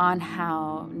on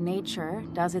how nature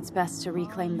does its best to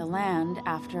reclaim the land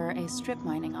after a strip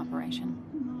mining operation.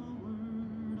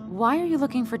 Why are you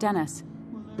looking for Dennis?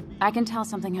 I can tell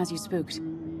something has you spooked.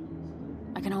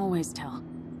 I can always tell.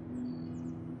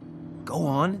 Go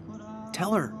on.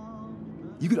 Tell her.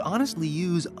 You could honestly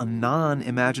use a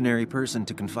non-imaginary person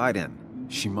to confide in.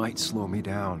 She might slow me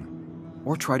down.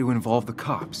 Or try to involve the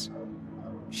cops.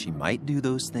 She might do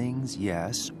those things,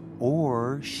 yes.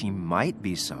 Or she might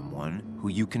be someone who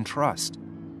you can trust.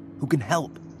 Who can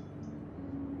help.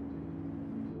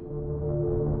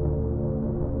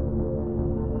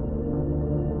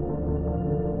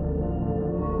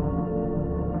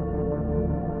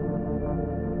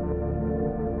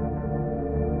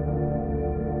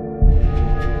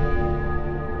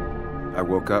 I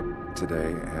woke up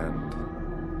today and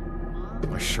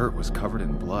my shirt was covered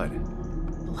in blood.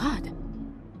 Blood?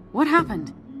 What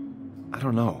happened? I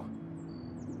don't know.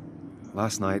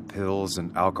 Last night, pills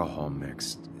and alcohol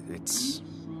mixed. It's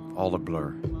all a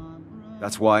blur.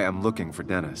 That's why I'm looking for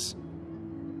Dennis.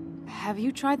 Have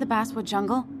you tried the Basswood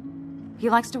Jungle? He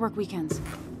likes to work weekends.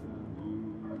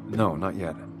 No, not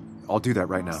yet. I'll do that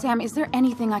right now. Sam, is there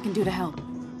anything I can do to help?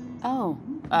 Oh,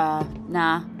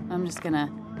 nah. I'm just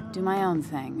gonna do my own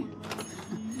thing.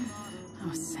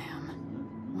 Oh,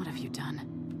 Sam. What have you done?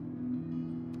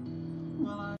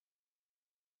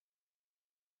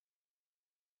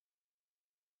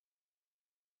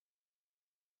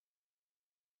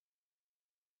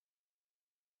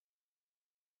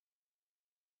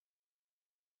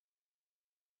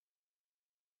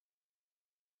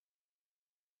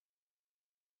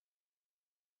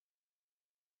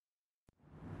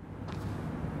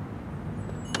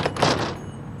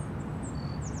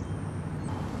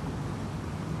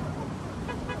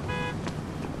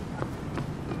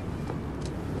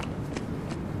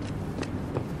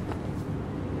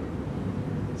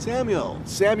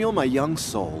 Samuel, my young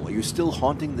soul, are you still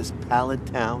haunting this pallid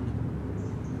town?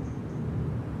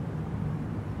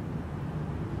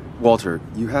 Walter,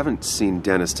 you haven't seen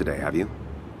Dennis today, have you?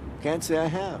 Can't say I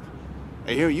have.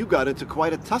 I hear you got into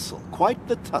quite a tussle. Quite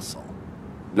the tussle.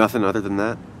 Nothing other than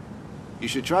that? You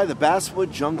should try the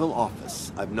Basswood Jungle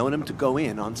office. I've known him to go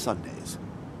in on Sundays.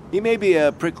 He may be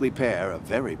a prickly pear, a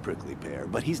very prickly pear,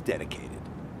 but he's dedicated.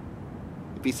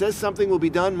 If he says something will be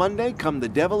done Monday, come the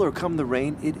devil or come the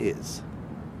rain, it is.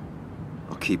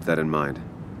 I'll keep that in mind.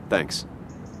 Thanks.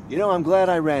 You know, I'm glad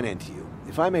I ran into you.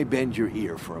 If I may bend your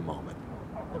ear for a moment.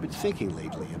 I've been thinking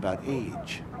lately about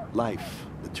age, life,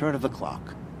 the turn of the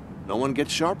clock. No one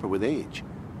gets sharper with age.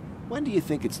 When do you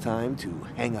think it's time to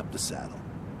hang up the saddle?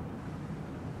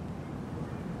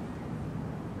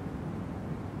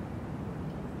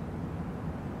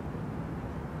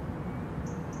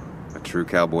 A true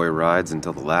cowboy rides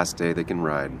until the last day they can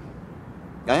ride.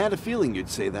 I had a feeling you'd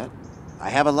say that. I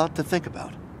have a lot to think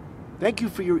about. Thank you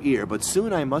for your ear, but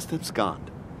soon I must abscond.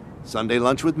 Sunday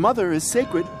lunch with Mother is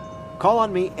sacred. Call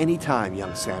on me anytime,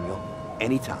 young Samuel.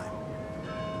 Anytime.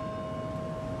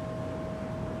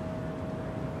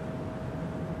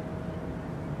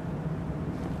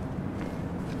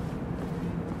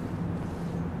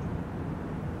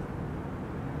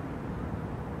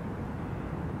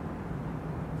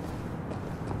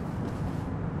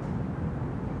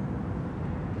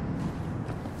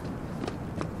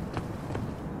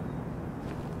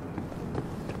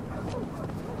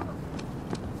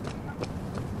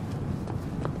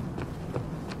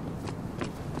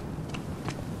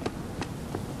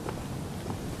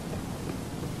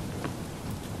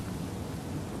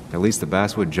 At least the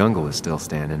Basswood Jungle is still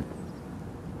standing.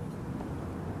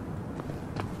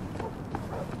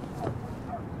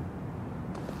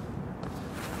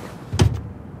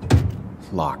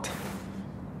 Locked.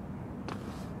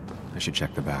 I should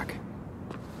check the back.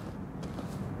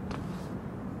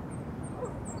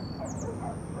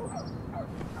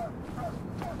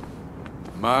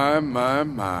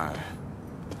 My.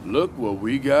 Look what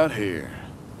we got here.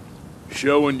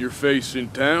 Showing your face in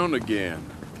town again.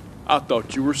 I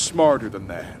thought you were smarter than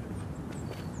that.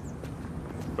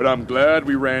 But I'm glad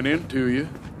we ran into you.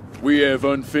 We have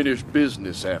unfinished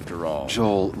business after all.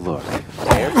 Joel, look.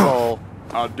 Careful.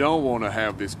 I don't want to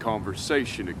have this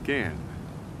conversation again.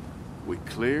 We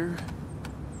clear?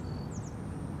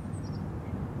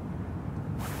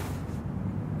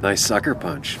 Nice sucker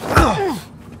punch.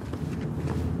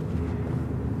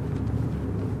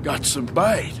 Got some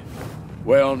bite.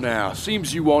 Well now,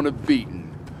 seems you want a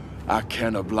beating. I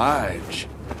can oblige.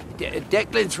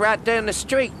 Declan's right down the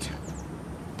street.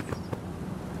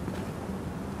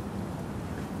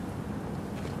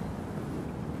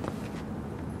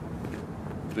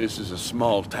 This is a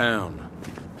small town.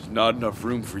 There's not enough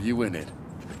room for you in it.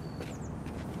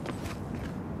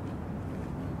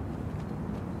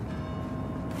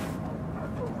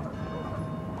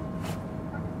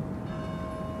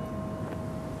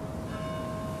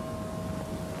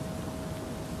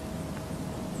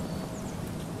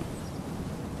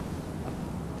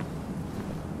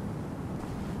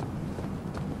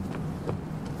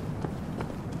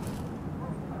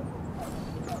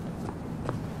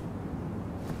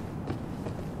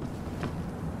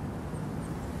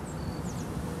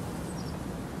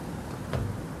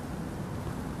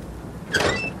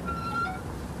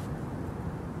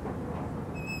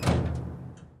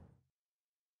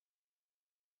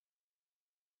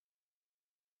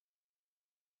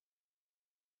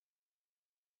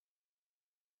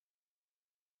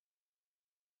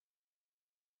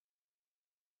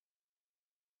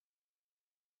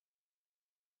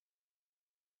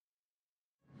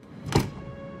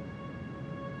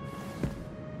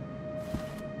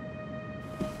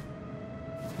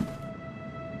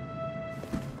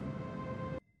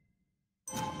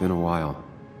 Been a while.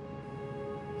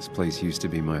 This place used to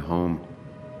be my home,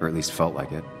 or at least felt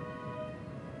like it.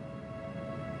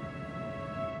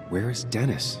 Where is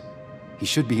Dennis? He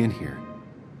should be in here.